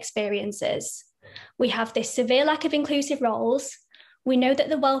lived experiences. We have this severe lack of inclusive roles. We know that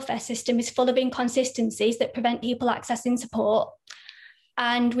the welfare system is full of inconsistencies that prevent people accessing support.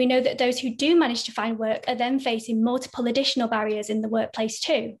 And we know that those who do manage to find work are then facing multiple additional barriers in the workplace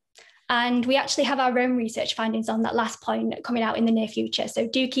too. And we actually have our own research findings on that last point coming out in the near future, so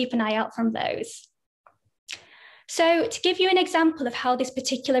do keep an eye out from those. So to give you an example of how this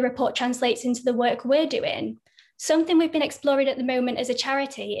particular report translates into the work we're doing, something we've been exploring at the moment as a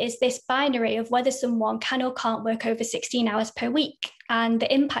charity is this binary of whether someone can or can't work over 16 hours per week and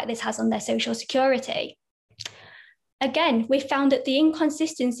the impact this has on their social security. Again, we found that the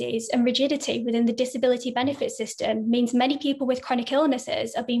inconsistencies and rigidity within the disability benefit system means many people with chronic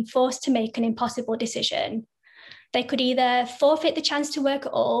illnesses are being forced to make an impossible decision. They could either forfeit the chance to work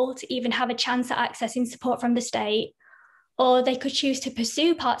at all to even have a chance at accessing support from the state, or they could choose to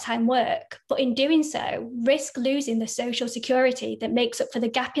pursue part-time work, but in doing so, risk losing the social security that makes up for the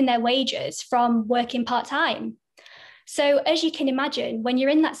gap in their wages from working part-time. So as you can imagine, when you're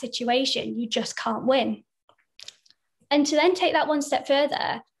in that situation, you just can't win. And to then take that one step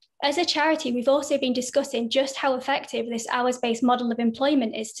further, as a charity, we've also been discussing just how effective this hours-based model of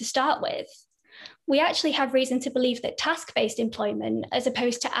employment is to start with. We actually have reason to believe that task-based employment, as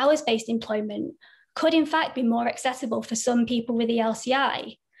opposed to hours-based employment, could in fact be more accessible for some people with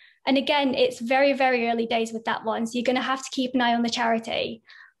ELCI. And again, it's very, very early days with that one, so you're going to have to keep an eye on the charity.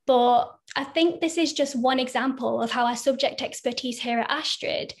 But I think this is just one example of how our subject expertise here at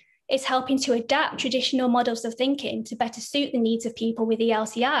ASTRIID is helping to adapt traditional models of thinking to better suit the needs of people with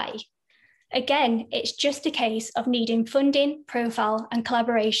ELCI. Again, it's just a case of needing funding, profile, and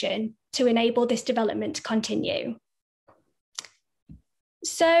collaboration to enable this development to continue.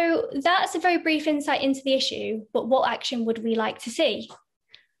 So that's a very brief insight into the issue, but what action would we like to see?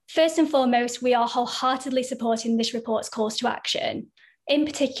 First and foremost, we are wholeheartedly supporting this report's calls to action. In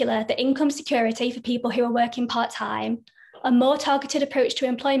particular, the income security for people who are working part-time, a more targeted approach to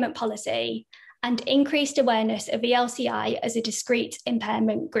employment policy, and increased awareness of ELCI as a discrete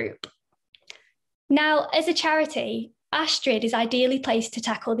impairment group. Now, as a charity, ASTRIID is ideally placed to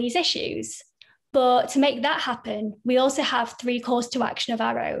tackle these issues. But to make that happen, we also have 3 calls to action of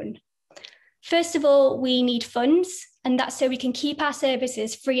our own. First of all, we need funds, and that's so we can keep our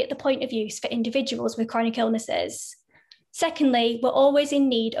services free at the point of use for individuals with chronic illnesses. Secondly, we're always in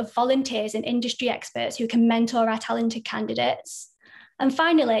need of volunteers and industry experts who can mentor our talented candidates. And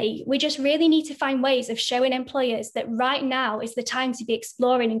finally, we just really need to find ways of showing employers that right now is the time to be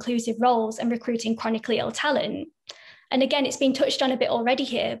exploring inclusive roles and recruiting chronically ill talent. And again, it's been touched on a bit already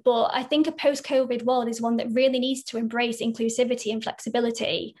here, but I think a post-COVID world is one that really needs to embrace inclusivity and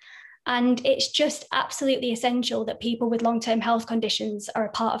flexibility. And it's just absolutely essential that people with long-term health conditions are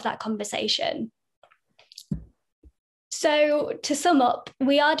a part of that conversation. So to sum up,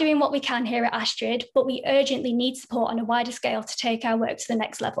 we are doing what we can here at ASTRIID, but we urgently need support on a wider scale to take our work to the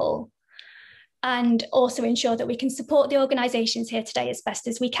next level and also ensure that we can support the organisations here today as best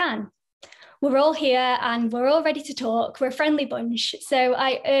as we can. We're all here and we're all ready to talk. We're a friendly bunch. So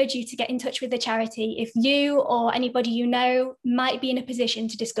I urge you to get in touch with the charity if you or anybody you know might be in a position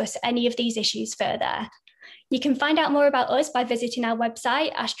to discuss any of these issues further. You can find out more about us by visiting our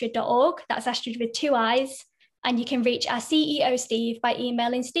website, astrid.org. That's Astrid with 2 I's. And you can reach our CEO, Steve, by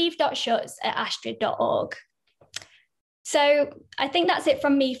emailing steve.schutz@astrid.org. So I think that's it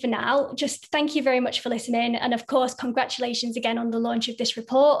from me for now. Just thank you very much for listening. And of course, congratulations again on the launch of this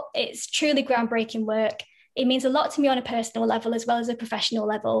report. It's truly groundbreaking work. It means a lot to me on a personal level as well as a professional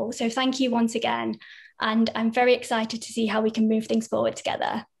level. So thank you once again. And I'm very excited to see how we can move things forward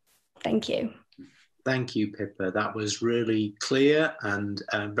together. Thank you. Thank you, Pippa. That was really clear and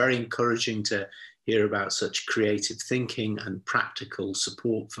very encouraging to hear about such creative thinking and practical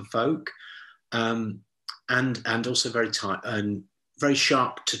support for folk, and also very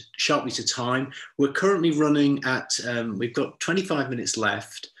sharply to time. We're currently running at we've got 25 minutes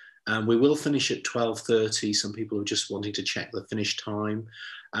left, and we will finish at 12:30. Some people are just wanting to check the finish time.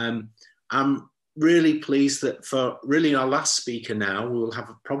 I'm really pleased that for really our last speaker now, we will have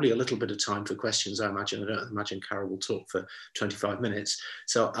probably a little bit of time for questions, I imagine. I don't imagine Carol will talk for 25 minutes.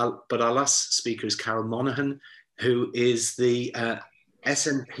 But our last speaker is Carol Monaghan, who is the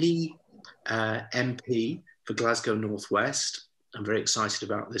SNP MP for Glasgow Northwest. I'm very excited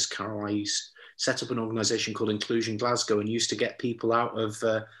about this, Carol. I set up an organisation called Inclusion Glasgow and used to get people out of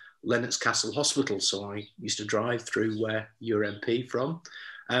Lennox Castle Hospital. So I used to drive through where you're MP from.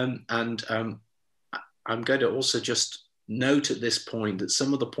 I'm going to also just note at this point that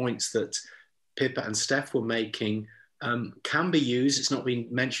some of the points that Pippa and Stef were making can be used, it's not been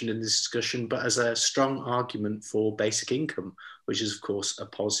mentioned in this discussion, but as a strong argument for basic income, which is of course a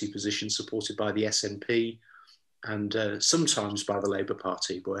policy position supported by the SNP and sometimes by the Labour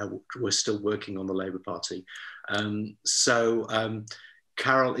Party, but we're still working on the Labour Party.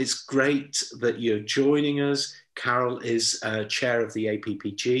 Carol, it's great that you're joining us. Carol is chair of the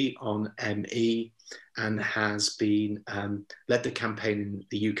APPG on ME and has been led the campaign in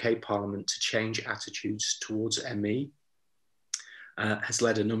the UK Parliament to change attitudes towards ME, has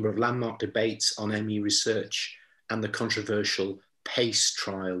led a number of landmark debates on ME research and the controversial PACE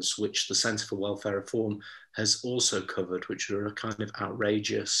trials, which the Centre for Welfare Reform has also covered, which are a kind of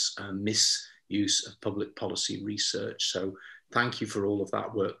outrageous misuse of public policy research. So thank you for all of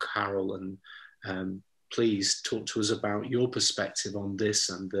that work, Carol, and please talk to us about your perspective on this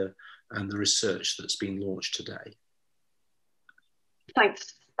and the research that's been launched today.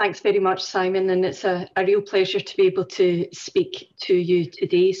 Thanks very much, Simon, and it's a real pleasure to be able to speak to you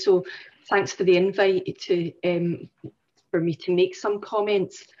today. So thanks for the invite for me to make some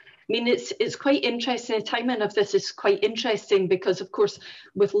comments. I mean, it's quite interesting. The timing of this is quite interesting because, of course,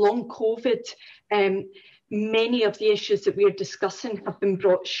 with long COVID, many of the issues that we're discussing have been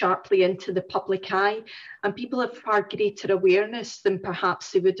brought sharply into the public eye, and people have far greater awareness than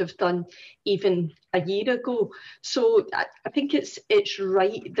perhaps they would have done even a year ago. So I think it's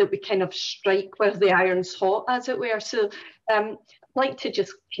right that we kind of strike while the iron's hot, as it were. So I'd like to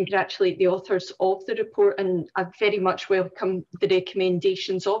just congratulate the authors of the report, and I very much welcome the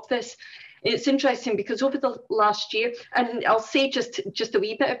recommendations of this. It's interesting because over the last year, and I'll say just a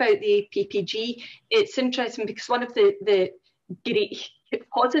wee bit about the APPG, it's interesting because one of the great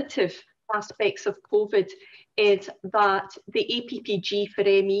positive aspects of COVID is that the APPG for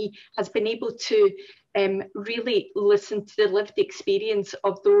ME has been able to really listen to the lived experience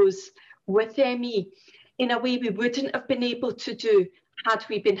of those with ME in a way we wouldn't have been able to do had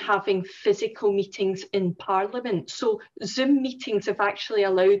we been having physical meetings in Parliament. So Zoom meetings have actually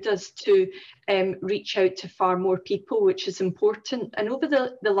allowed us to reach out to far more people, which is important. And over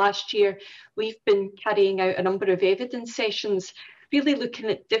the last year, we've been carrying out a number of evidence sessions, really looking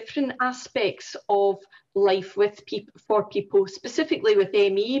at different aspects of life with people, for people, specifically with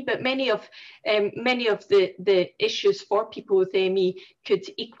ME, but many of the issues for people with ME could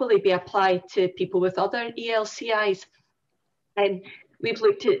equally be applied to people with other ELCIs. And we've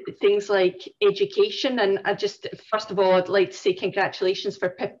looked at things like education, and first of all, I'd like to say congratulations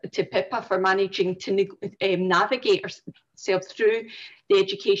to Pippa for managing to navigate herself through the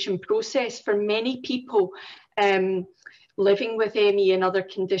education process. For many people living with ME and other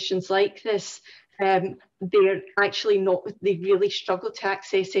conditions like this, they're actually not, they really struggle to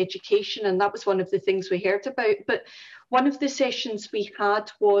access education, and that was one of the things we heard about. But one of the sessions we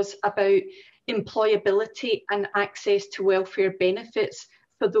had was about employability and access to welfare benefits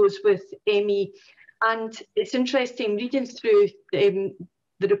for those with ME. And it's interesting reading through the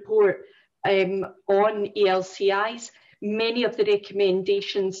report on ELCIs, many of the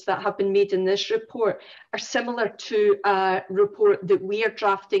recommendations that have been made in this report are similar to a report that we are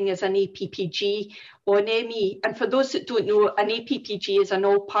drafting as an APPG on ME. And for those that don't know, an APPG is an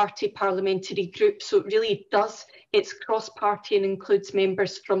all-party parliamentary group, so it really does, it's cross-party and includes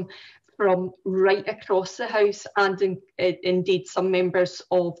members from right across the House and indeed some members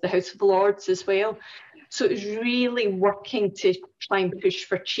of the House of Lords as well. So it's really working to try and push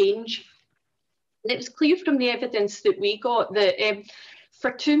for change. And it was clear from the evidence that we got that for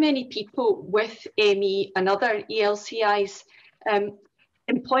too many people with ME and other ELCIs,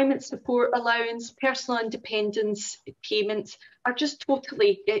 employment support allowance, personal independence payments are just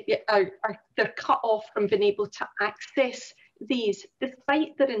totally, they're cut off from being able to access these,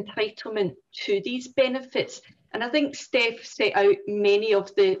 despite their entitlement to these benefits. And I think Stef set out many of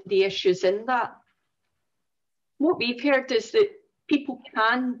the issues in that. What we've heard is that people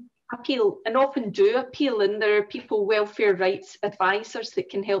can appeal and often do appeal, and there are people, welfare rights advisors, that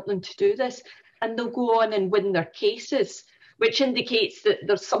can help them to do this, and they'll go on and win their cases, which indicates that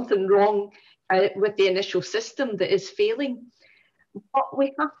there's something wrong with the initial system that is failing. But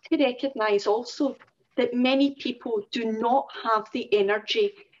we have to recognise also that many people do not have the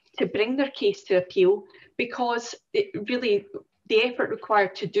energy to bring their case to appeal, because the effort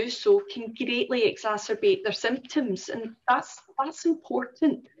required to do so can greatly exacerbate their symptoms, and that's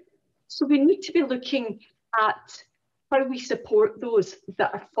important. So we need to be looking at how we support those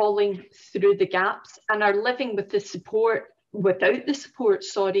that are falling through the gaps and are living with the support, without the support,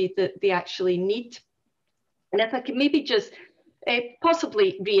 that they actually need. And if I can maybe just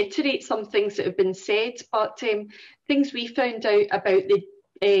possibly reiterate some things that have been said, but things we found out about the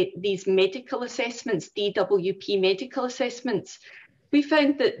these medical assessments, DWP medical assessments, we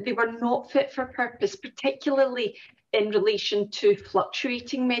found that they were not fit for purpose, particularly in relation to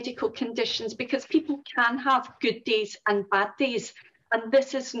fluctuating medical conditions, because people can have good days and bad days, and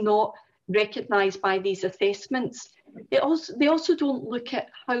this is not recognised by these assessments. They also don't look at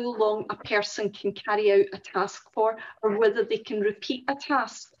how long a person can carry out a task for, or whether they can repeat a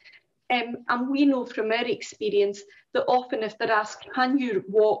task. And we know from our experience that often if they're asked, can you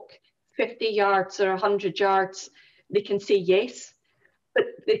walk 50 yards or 100 yards, they can say yes. But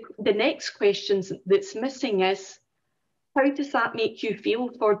the next question that's missing is, how does that make you feel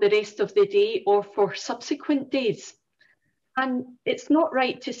for the rest of the day or for subsequent days? And it's not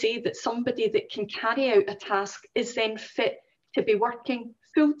right to say that somebody that can carry out a task is then fit to be working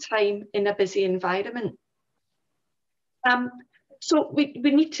full-time in a busy environment. So we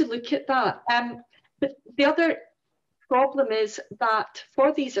need to look at that. But the other problem is that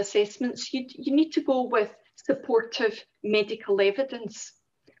for these assessments, you need to go with supportive medical evidence.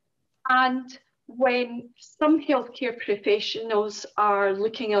 And when some healthcare professionals are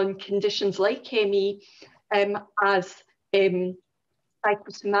looking on conditions like ME as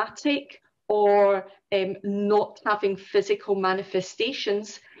psychosomatic or not having physical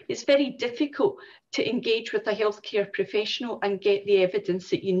manifestations, it's very difficult to engage with a healthcare professional and get the evidence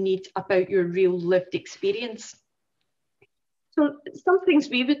that you need about your real lived experience. So some things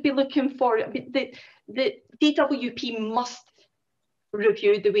we would be looking for, the DWP must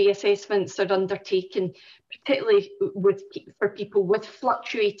review the way assessments are undertaken, particularly for people with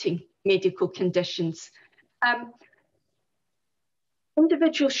fluctuating medical conditions.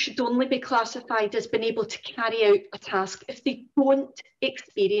 Individuals should only be classified as being able to carry out a task if they don't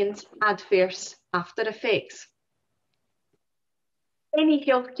experience adverse after effects. Any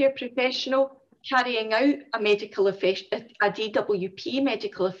healthcare professional carrying out a DWP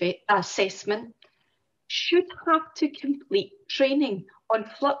medical assessment should have to complete training on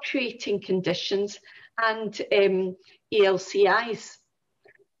fluctuating conditions and ELCIs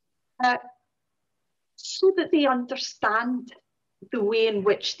so that they understand the way in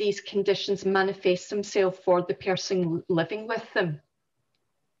which these conditions manifest themselves for the person living with them.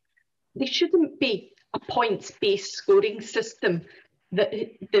 They shouldn't be a points-based scoring system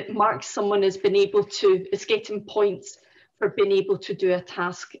that marks someone as getting points for being able to do a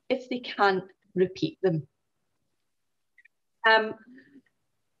task if they can't repeat them.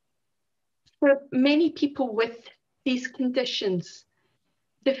 For many people with these conditions,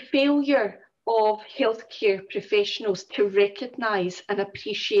 the failure of healthcare professionals to recognise and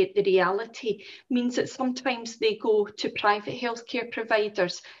appreciate the reality means that sometimes they go to private healthcare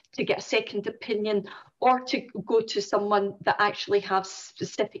providers to get a second opinion, or to go to someone that actually has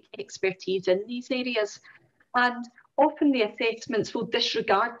specific expertise in these areas. And often the assessments will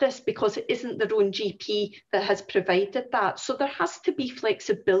disregard this because it isn't their own GP that has provided that. So there has to be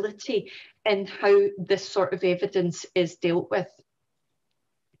flexibility in how this sort of evidence is dealt with.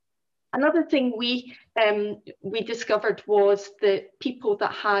 Another thing we discovered was that people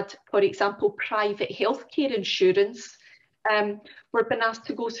that had, for example, private healthcare insurance were being asked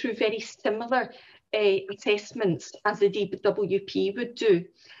to go through very similar assessments as the DWP would do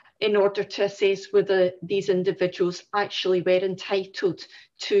in order to assess whether these individuals actually were entitled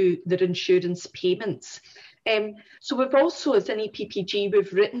to their insurance payments. So we've also, as an EPPG,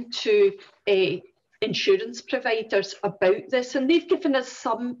 we've written to insurance providers about this, and they've given us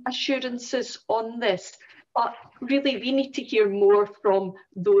some assurances on this, but really we need to hear more from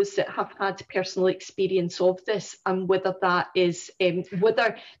those that have had personal experience of this, and whether that is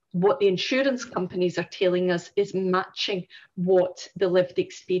whether what the insurance companies are telling us is matching what the lived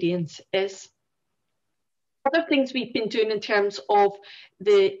experience is. Other things we've been doing in terms of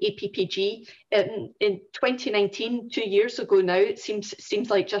the APPG, in 2019, 2 years ago now, it seems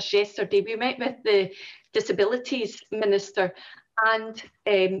like just yesterday, we met with the Disabilities Minister and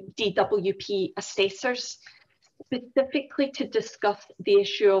DWP assessors, specifically to discuss the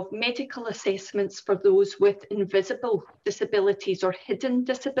issue of medical assessments for those with invisible disabilities or hidden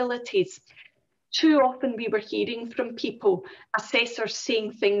disabilities. Too often we were hearing from people, assessors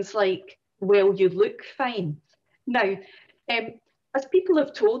saying things like, well, you look fine. Now, as people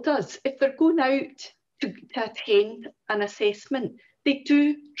have told us, if they're going out to attend an assessment, they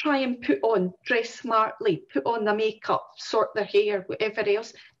do try and dress smartly, put on the makeup, sort their hair, whatever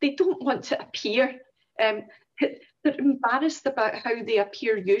else. They don't want to appear. They're embarrassed about how they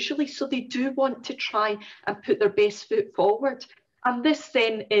appear usually, so they do want to try and put their best foot forward. And this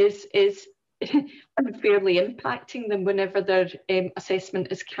then is unfairly impacting them whenever their assessment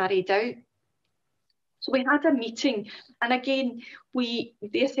is carried out. So we had a meeting, and again,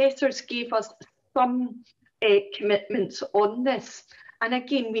 the assessors gave us some commitments on this. And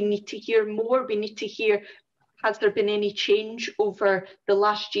again, we need to hear more. We need to hear, has there been any change over the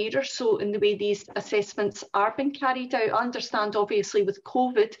last year or so in the way these assessments are being carried out? I understand, obviously, with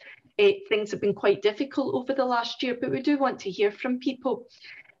COVID, things have been quite difficult over the last year, but we do want to hear from people.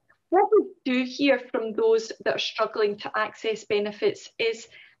 What we do hear from those that are struggling to access benefits is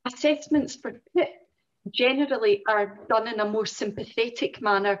assessments for PIP generally are done in a more sympathetic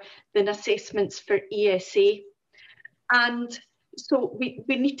manner than assessments for ESA. And so we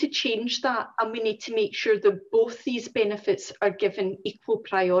need to change that, and we need to make sure that both these benefits are given equal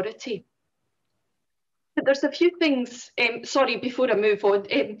priority. But there's a few things, sorry, before I move on,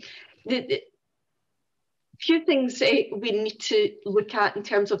 few things we need to look at in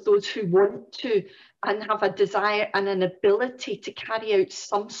terms of those who want to and have a desire and an ability to carry out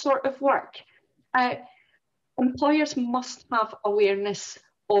some sort of work. Employers must have awareness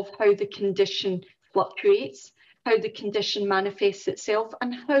of how the condition fluctuates, how the condition manifests itself,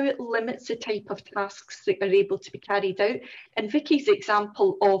 and how it limits the type of tasks that are able to be carried out. And Vicky's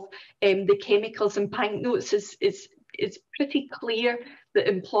example of the chemicals and banknotes is pretty clear that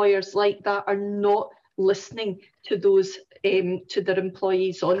employers like that are not listening to those to their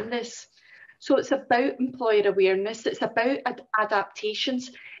employees on this. So it's about employer awareness, it's about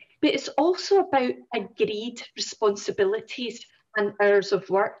adaptations, but it's also about agreed responsibilities and hours of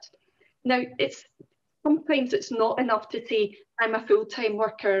work. Now, sometimes it's not enough to say, I'm a full-time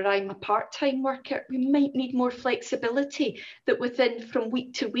worker or I'm a part-time worker. We might need more flexibility, that from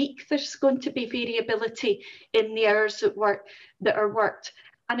week to week, there's going to be variability in the hours at work that are worked.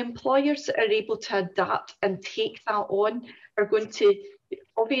 And employers that are able to adapt and take that on are going to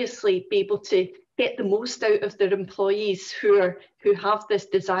obviously be able to get the most out of their employees who have this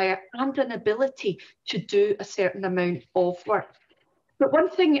desire and an ability to do a certain amount of work. But one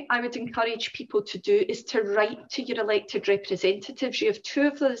thing I would encourage people to do is to write to your elected representatives. You have two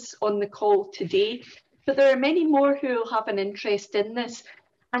of us on the call today, but there are many more who will have an interest in this,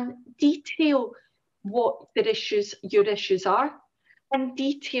 and detail what your issues are, and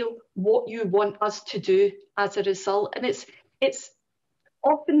detail what you want us to do as a result. And it's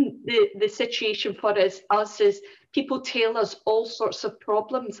often the situation for us is people tell us all sorts of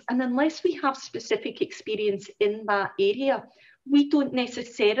problems, and unless we have specific experience in that area, we don't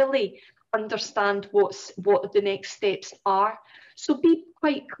necessarily understand what the next steps are. So be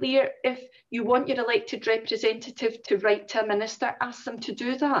quite clear. If you want your elected representative to write to a minister, ask them to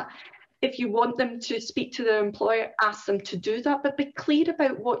do that. If you want them to speak to their employer, ask them to do that, but be clear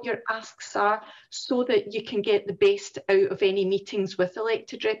about what your asks are so that you can get the best out of any meetings with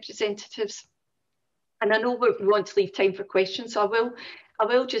elected representatives. And I know we want to leave time for questions, so I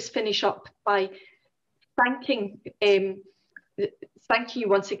will just finish up by thanking you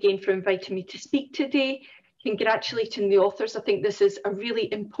once again for inviting me to speak today, congratulating the authors. I think this is a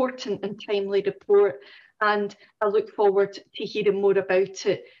really important and timely report, and I look forward to hearing more about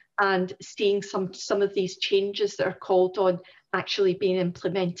it and seeing some of these changes that are called on actually being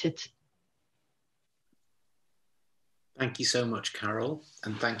implemented. Thank you so much, Carol,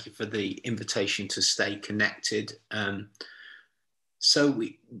 and thank you for the invitation to stay connected. So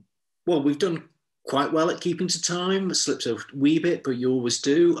we've done quite well at keeping to time. It slips a wee bit, but you always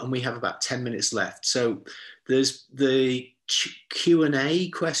do, and we have about 10 minutes left. So there's the Q&A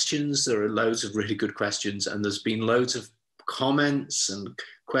questions. There are loads of really good questions, and there's been loads of comments and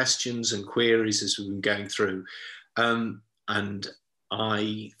questions and queries as we've been going through. And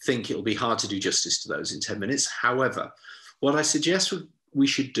I think it'll be hard to do justice to those in 10 minutes. However, what I suggest we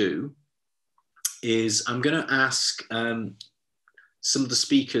should do is I'm going to ask some of the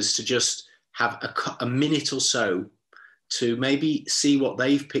speakers to just have a minute or so to maybe see what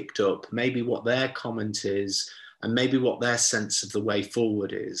they've picked up, maybe what their comment is, and maybe what their sense of the way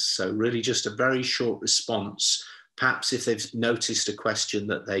forward is. So really just a very short response. Perhaps if they've noticed a question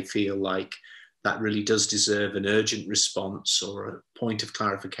that they feel like that really does deserve an urgent response or a point of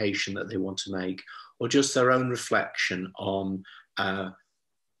clarification that they want to make, or just their own reflection on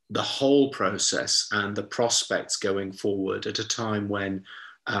the whole process and the prospects going forward at a time when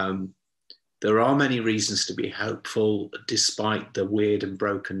there are many reasons to be hopeful, despite the weird and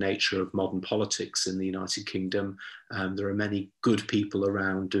broken nature of modern politics in the United Kingdom. There are many good people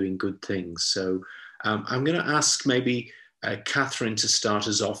around doing good things. So I'm going to ask maybe Catherine to start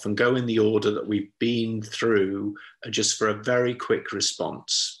us off and go in the order that we've been through, just for a very quick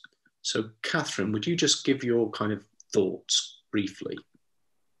response. So Catherine, would you just give your kind of thoughts briefly?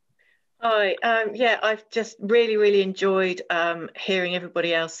 Hi, yeah, I've just really enjoyed hearing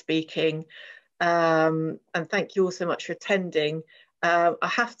everybody else speaking. And thank you all so much for attending. I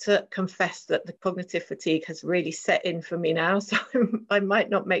have to confess that the cognitive fatigue has really set in for me now, so I might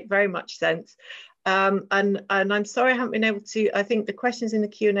not make very much sense. And I'm sorry I haven't been able to. I think the questions in the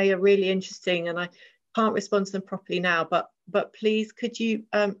Q&A are really interesting, and I can't respond to them properly now, but please could you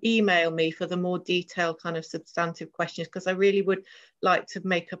email me for the more detailed kind of substantive questions, because I really would like to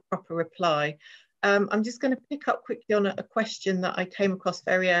make a proper reply. I'm just going to pick up quickly on a question that I came across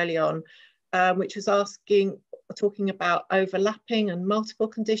very early on, which was talking about overlapping and multiple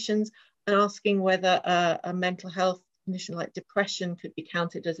conditions, and asking whether a mental health condition like depression could be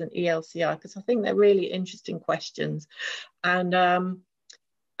counted as an ELCI, because I think they're really interesting questions.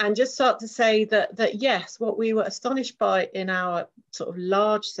 And just start to say that yes, what we were astonished by in our sort of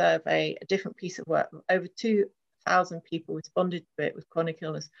large survey, a different piece of work, over 2,000 people responded to it with chronic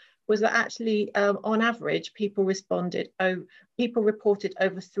illness, was that actually on average people reported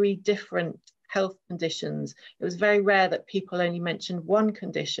over 3 different health conditions. It was very rare that people only mentioned one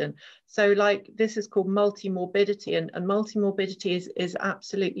condition. So like this is called multimorbidity, and multimorbidity is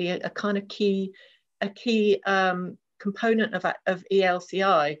absolutely a kind of key component of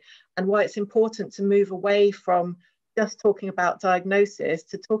ELCI, and why it's important to move away from just talking about diagnosis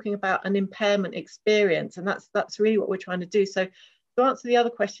to talking about an impairment experience, and that's really what we're trying to do. So to answer the other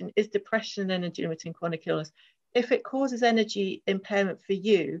question, is depression an energy limiting chronic illness? If it causes energy impairment for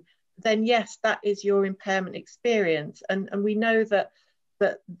you, then yes, that is your impairment experience. And we know that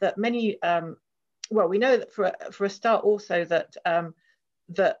many, well, we know that for a start also that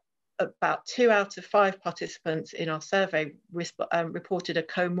about 2 out of 5 participants in our survey reported a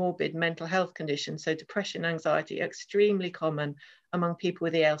comorbid mental health condition. So depression, anxiety, extremely common among people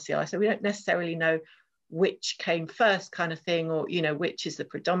with ELCI. So we don't necessarily know which came first kind of thing, or, you know, which is the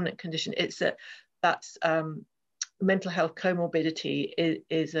predominant condition. It's that's mental health comorbidity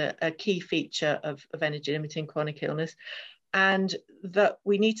is a key feature of energy limiting chronic illness, and that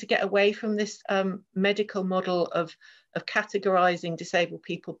we need to get away from this medical model of categorizing disabled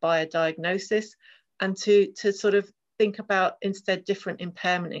people by a diagnosis, and to sort of think about instead different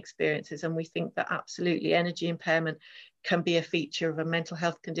impairment experiences. And we think that absolutely energy impairment can be a feature of a mental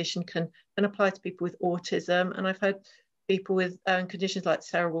health condition, can apply to people with autism. And I've heard people with conditions like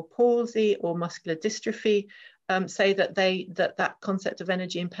cerebral palsy or muscular dystrophy say that that concept of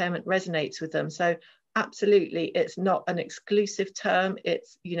energy impairment resonates with them. So absolutely, it's not an exclusive term.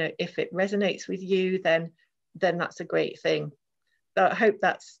 It's, you know, if it resonates with you, then that's a great thing. So I hope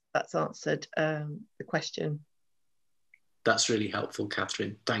that's answered the question. That's really helpful,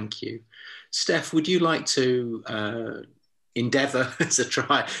 Catherine. Thank you. Stef, would you like to endeavour to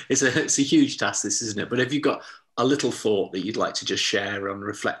try? It's a huge task, this, isn't it? But have you got a little thought that you'd like to just share on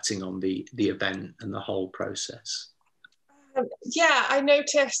reflecting on the event and the whole process? Yeah, I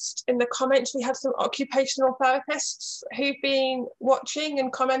noticed in the comments we had some occupational therapists who've been watching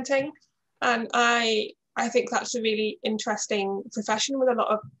and commenting, and I think that's a really interesting profession with a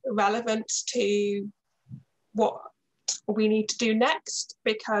lot of relevance to what we need to do next,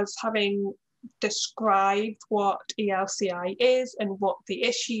 because having described what ELCI is and what the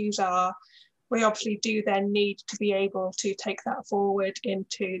issues are, we obviously do then need to be able to take that forward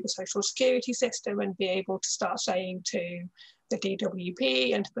into the social security system and be able to start saying to the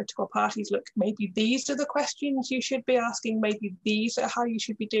DWP and to political parties, look, maybe these are the questions you should be asking, maybe these are how you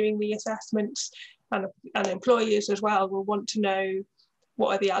should be doing the assessments, and employers as well will want to know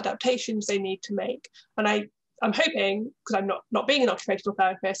what are the adaptations they need to make. And I'm hoping, because I'm not being an occupational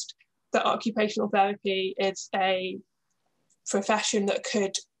therapist, that occupational therapy is a profession that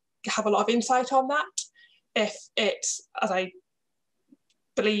could have a lot of insight on that, if it's, as I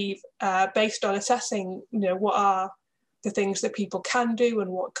believe, based on assessing, you know, what are the things that people can do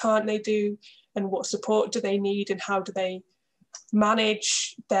and what can't they do, and what support do they need and how do they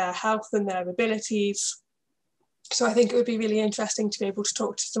manage their health and their abilities. So I think it would be really interesting to be able to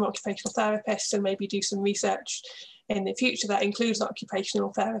talk to some occupational therapists and maybe do some research in the future that includes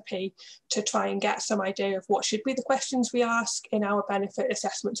occupational therapy, to try and get some idea of what should be the questions we ask in our benefit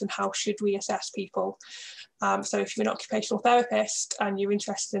assessments and how should we assess people. So if you're an occupational therapist and you're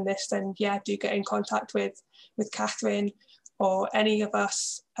interested in this, then yeah, do get in contact with Catherine or any of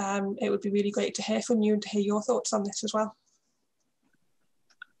us. It would be really great to hear from you and to hear your thoughts on this as well.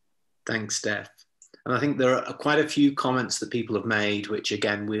 Thanks, Stef. And I think there are quite a few comments that people have made, which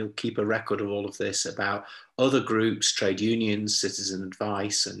again, we'll keep a record of all of this, about other groups, trade unions, citizen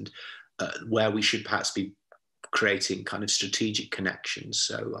advice, and where we should perhaps be creating kind of strategic connections.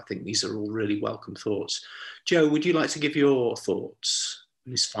 So I think these are all really welcome thoughts. Jo, would you like to give your thoughts?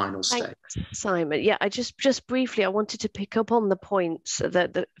 his final stage. Thanks, Simon. Yeah, I just briefly, I wanted to pick up on the points,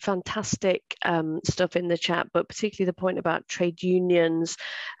 the fantastic stuff in the chat, but particularly the point about trade unions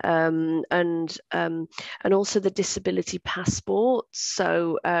and also the disability passports.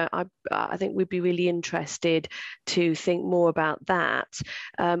 So I think we'd be really interested to think more about that.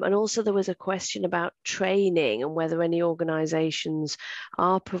 And also there was a question about training and whether any organisations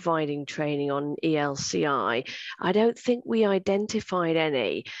are providing training on ELCI. I don't think we identified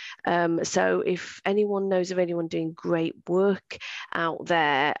any. So if anyone knows of anyone doing great work out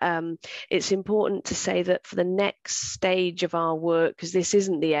there, it's important to say that for the next stage of our work, because this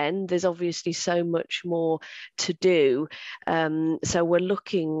isn't the end, there's obviously so much more to do. So we're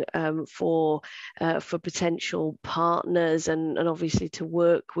looking for potential partners and obviously to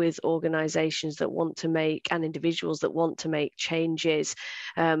work with organisations that want to make, and individuals that want to make changes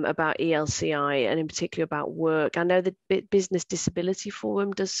about ELCI and in particular about work. I know the Business Disability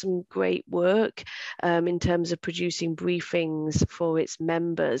Forum does some great work in terms of producing briefings for its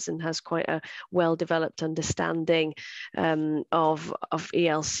members and has quite a well-developed understanding of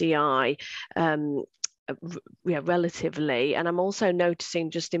ELCI. Relatively, and I'm also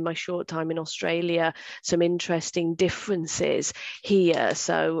noticing just in my short time in Australia some interesting differences here.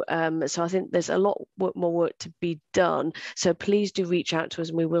 So I think there's a lot more work to be done. So please do reach out to us,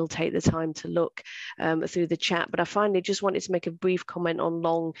 and we will take the time to look through the chat. But I finally just wanted to make a brief comment on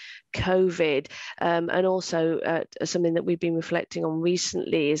long COVID, and also something that we've been reflecting on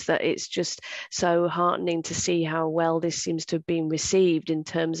recently is that it's just so heartening to see how well this seems to have been received in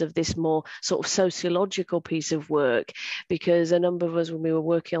terms of this more sort of sociological piece of work, because a number of us, when we were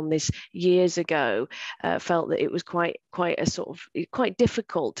working on this years ago, felt that it was quite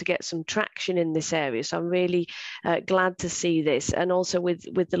difficult to get some traction in this area. So I'm really glad to see this, and also with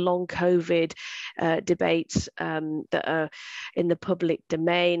the long COVID debates that are in the public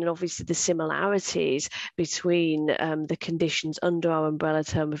domain, and obviously the similarities between the conditions under our umbrella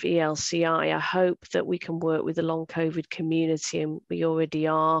term of ELCI. I hope that we can work with the long COVID community, and we already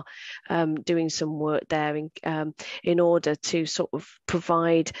are doing some work there in order to sort of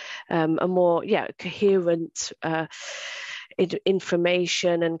provide a more coherent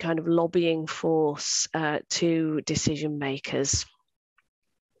information and kind of lobbying force to decision makers.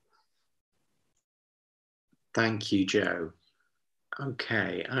 Thank you, Jo.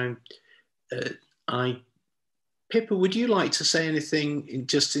 Okay, Pippa, would you like to say anything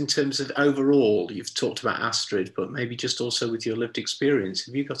just in terms of overall? You've talked about ASTRIID, but maybe just also with your lived experience.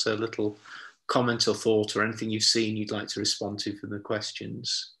 Have you got a little comment or thought or anything you've seen you'd like to respond to from the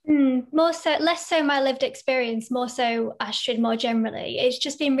questions? Less so my lived experience, more so ASTRIID more generally. It's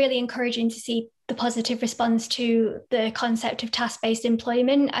just been really encouraging to see the positive response to the concept of task-based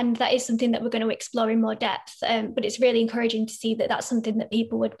employment, and that is something that we're going to explore in more depth. But it's really encouraging to see that that's something that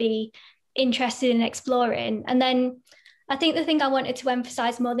people would be interested in exploring. And then I think the thing I wanted to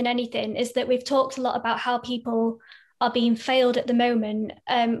emphasise more than anything is that we've talked a lot about how people are being failed at the moment,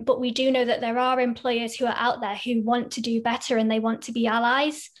 but we do know that there are employers who are out there who want to do better and they want to be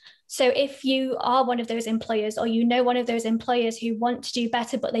allies. So if you are one of those employers, or you know one of those employers who want to do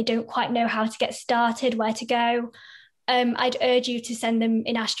better but they don't quite know how to get started, where to go, I'd urge you to send them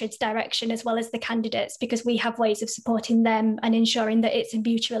in ASTRIID's direction, as well as the candidates, because we have ways of supporting them and ensuring that it's a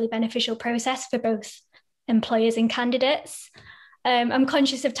mutually beneficial process for both employers and candidates. I'm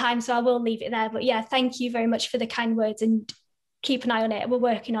conscious of time, so I will leave it there. But yeah, thank you very much for the kind words, and keep an eye on it. We're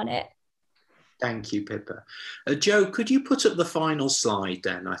working on it. Thank you, Pippa. Jo, could you put up the final slide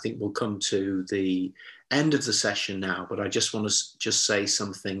then? I think we'll come to the end of the session now, but I just want to just say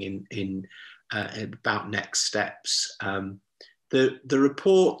something about next steps. The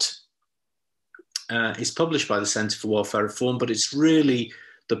report is published by the Centre for Welfare Reform, but it's really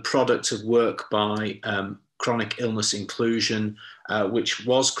the product of work by Chronic Illness Inclusion, which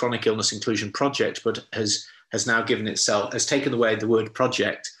was Chronic Illness Inclusion Project, but has now taken away the word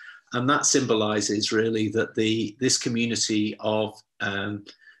project. And that symbolises really that this community of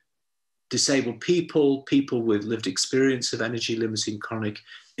disabled people with lived experience of energy limiting chronic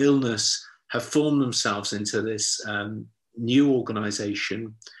illness have formed themselves into this new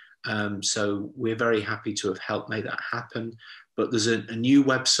organisation. So we're very happy to have helped make that happen. But there's a new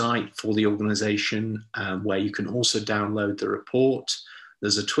website for the organisation where you can also download the report.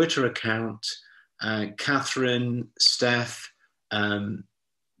 There's a Twitter account. Catherine, Stef,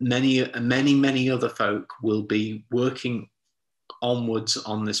 many other folk will be working onwards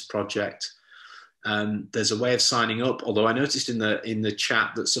on this project. There's a way of signing up, although I noticed in the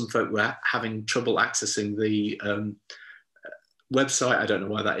chat that some folk were having trouble accessing the website. I don't know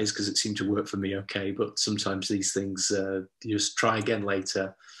why that is, because it seemed to work for me okay, but sometimes these things, you just try again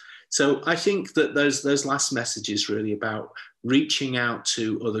later. So I think that those last messages really about reaching out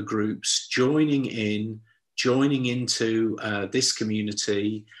to other groups, joining into this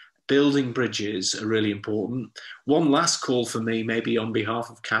community, building bridges are really important. One last call for me, maybe on behalf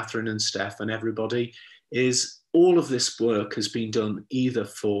of Catherine and Stef and everybody, is all of this work has been done either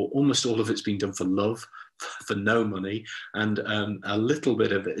for, almost all of it's been done for love, for no money, and a little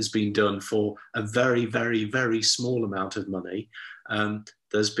bit of it has been done for a very, very, very small amount of money.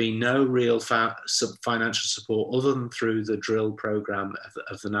 There's been no real financial support other than through the drill programme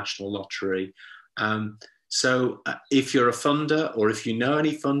of the National Lottery. So if you're a funder, or if you know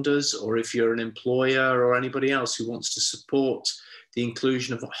any funders, or if you're an employer or anybody else who wants to support the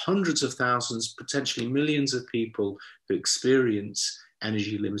inclusion of hundreds of thousands, potentially millions of people who experience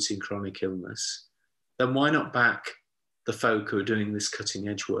energy-limiting chronic illness, then why not back the folk who are doing this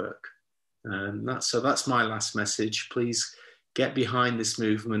cutting-edge work? So that's my last message. Please get behind this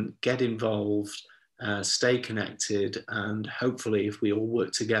movement, get involved, stay connected, and hopefully if we all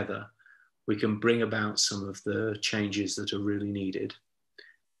work together, we can bring about some of the changes that are really needed.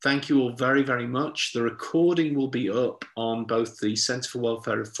 Thank you all very, very much. The recording will be up on both the Centre for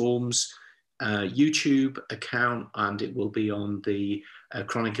Welfare Reform's YouTube account, and it will be on the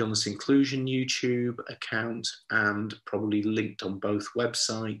Chronic Illness Inclusion YouTube account, and probably linked on both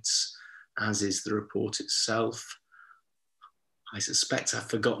websites, as is the report itself. I suspect I've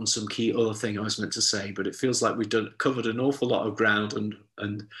forgotten some key other thing I was meant to say, but it feels like we've covered an awful lot of ground,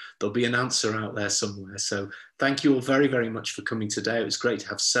 and there'll be an answer out there somewhere. So thank you all very, very much for coming today. It was great to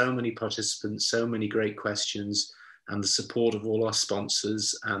have so many participants, so many great questions, and the support of all our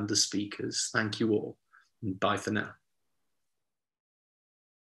sponsors and the speakers. Thank you all, and bye for now.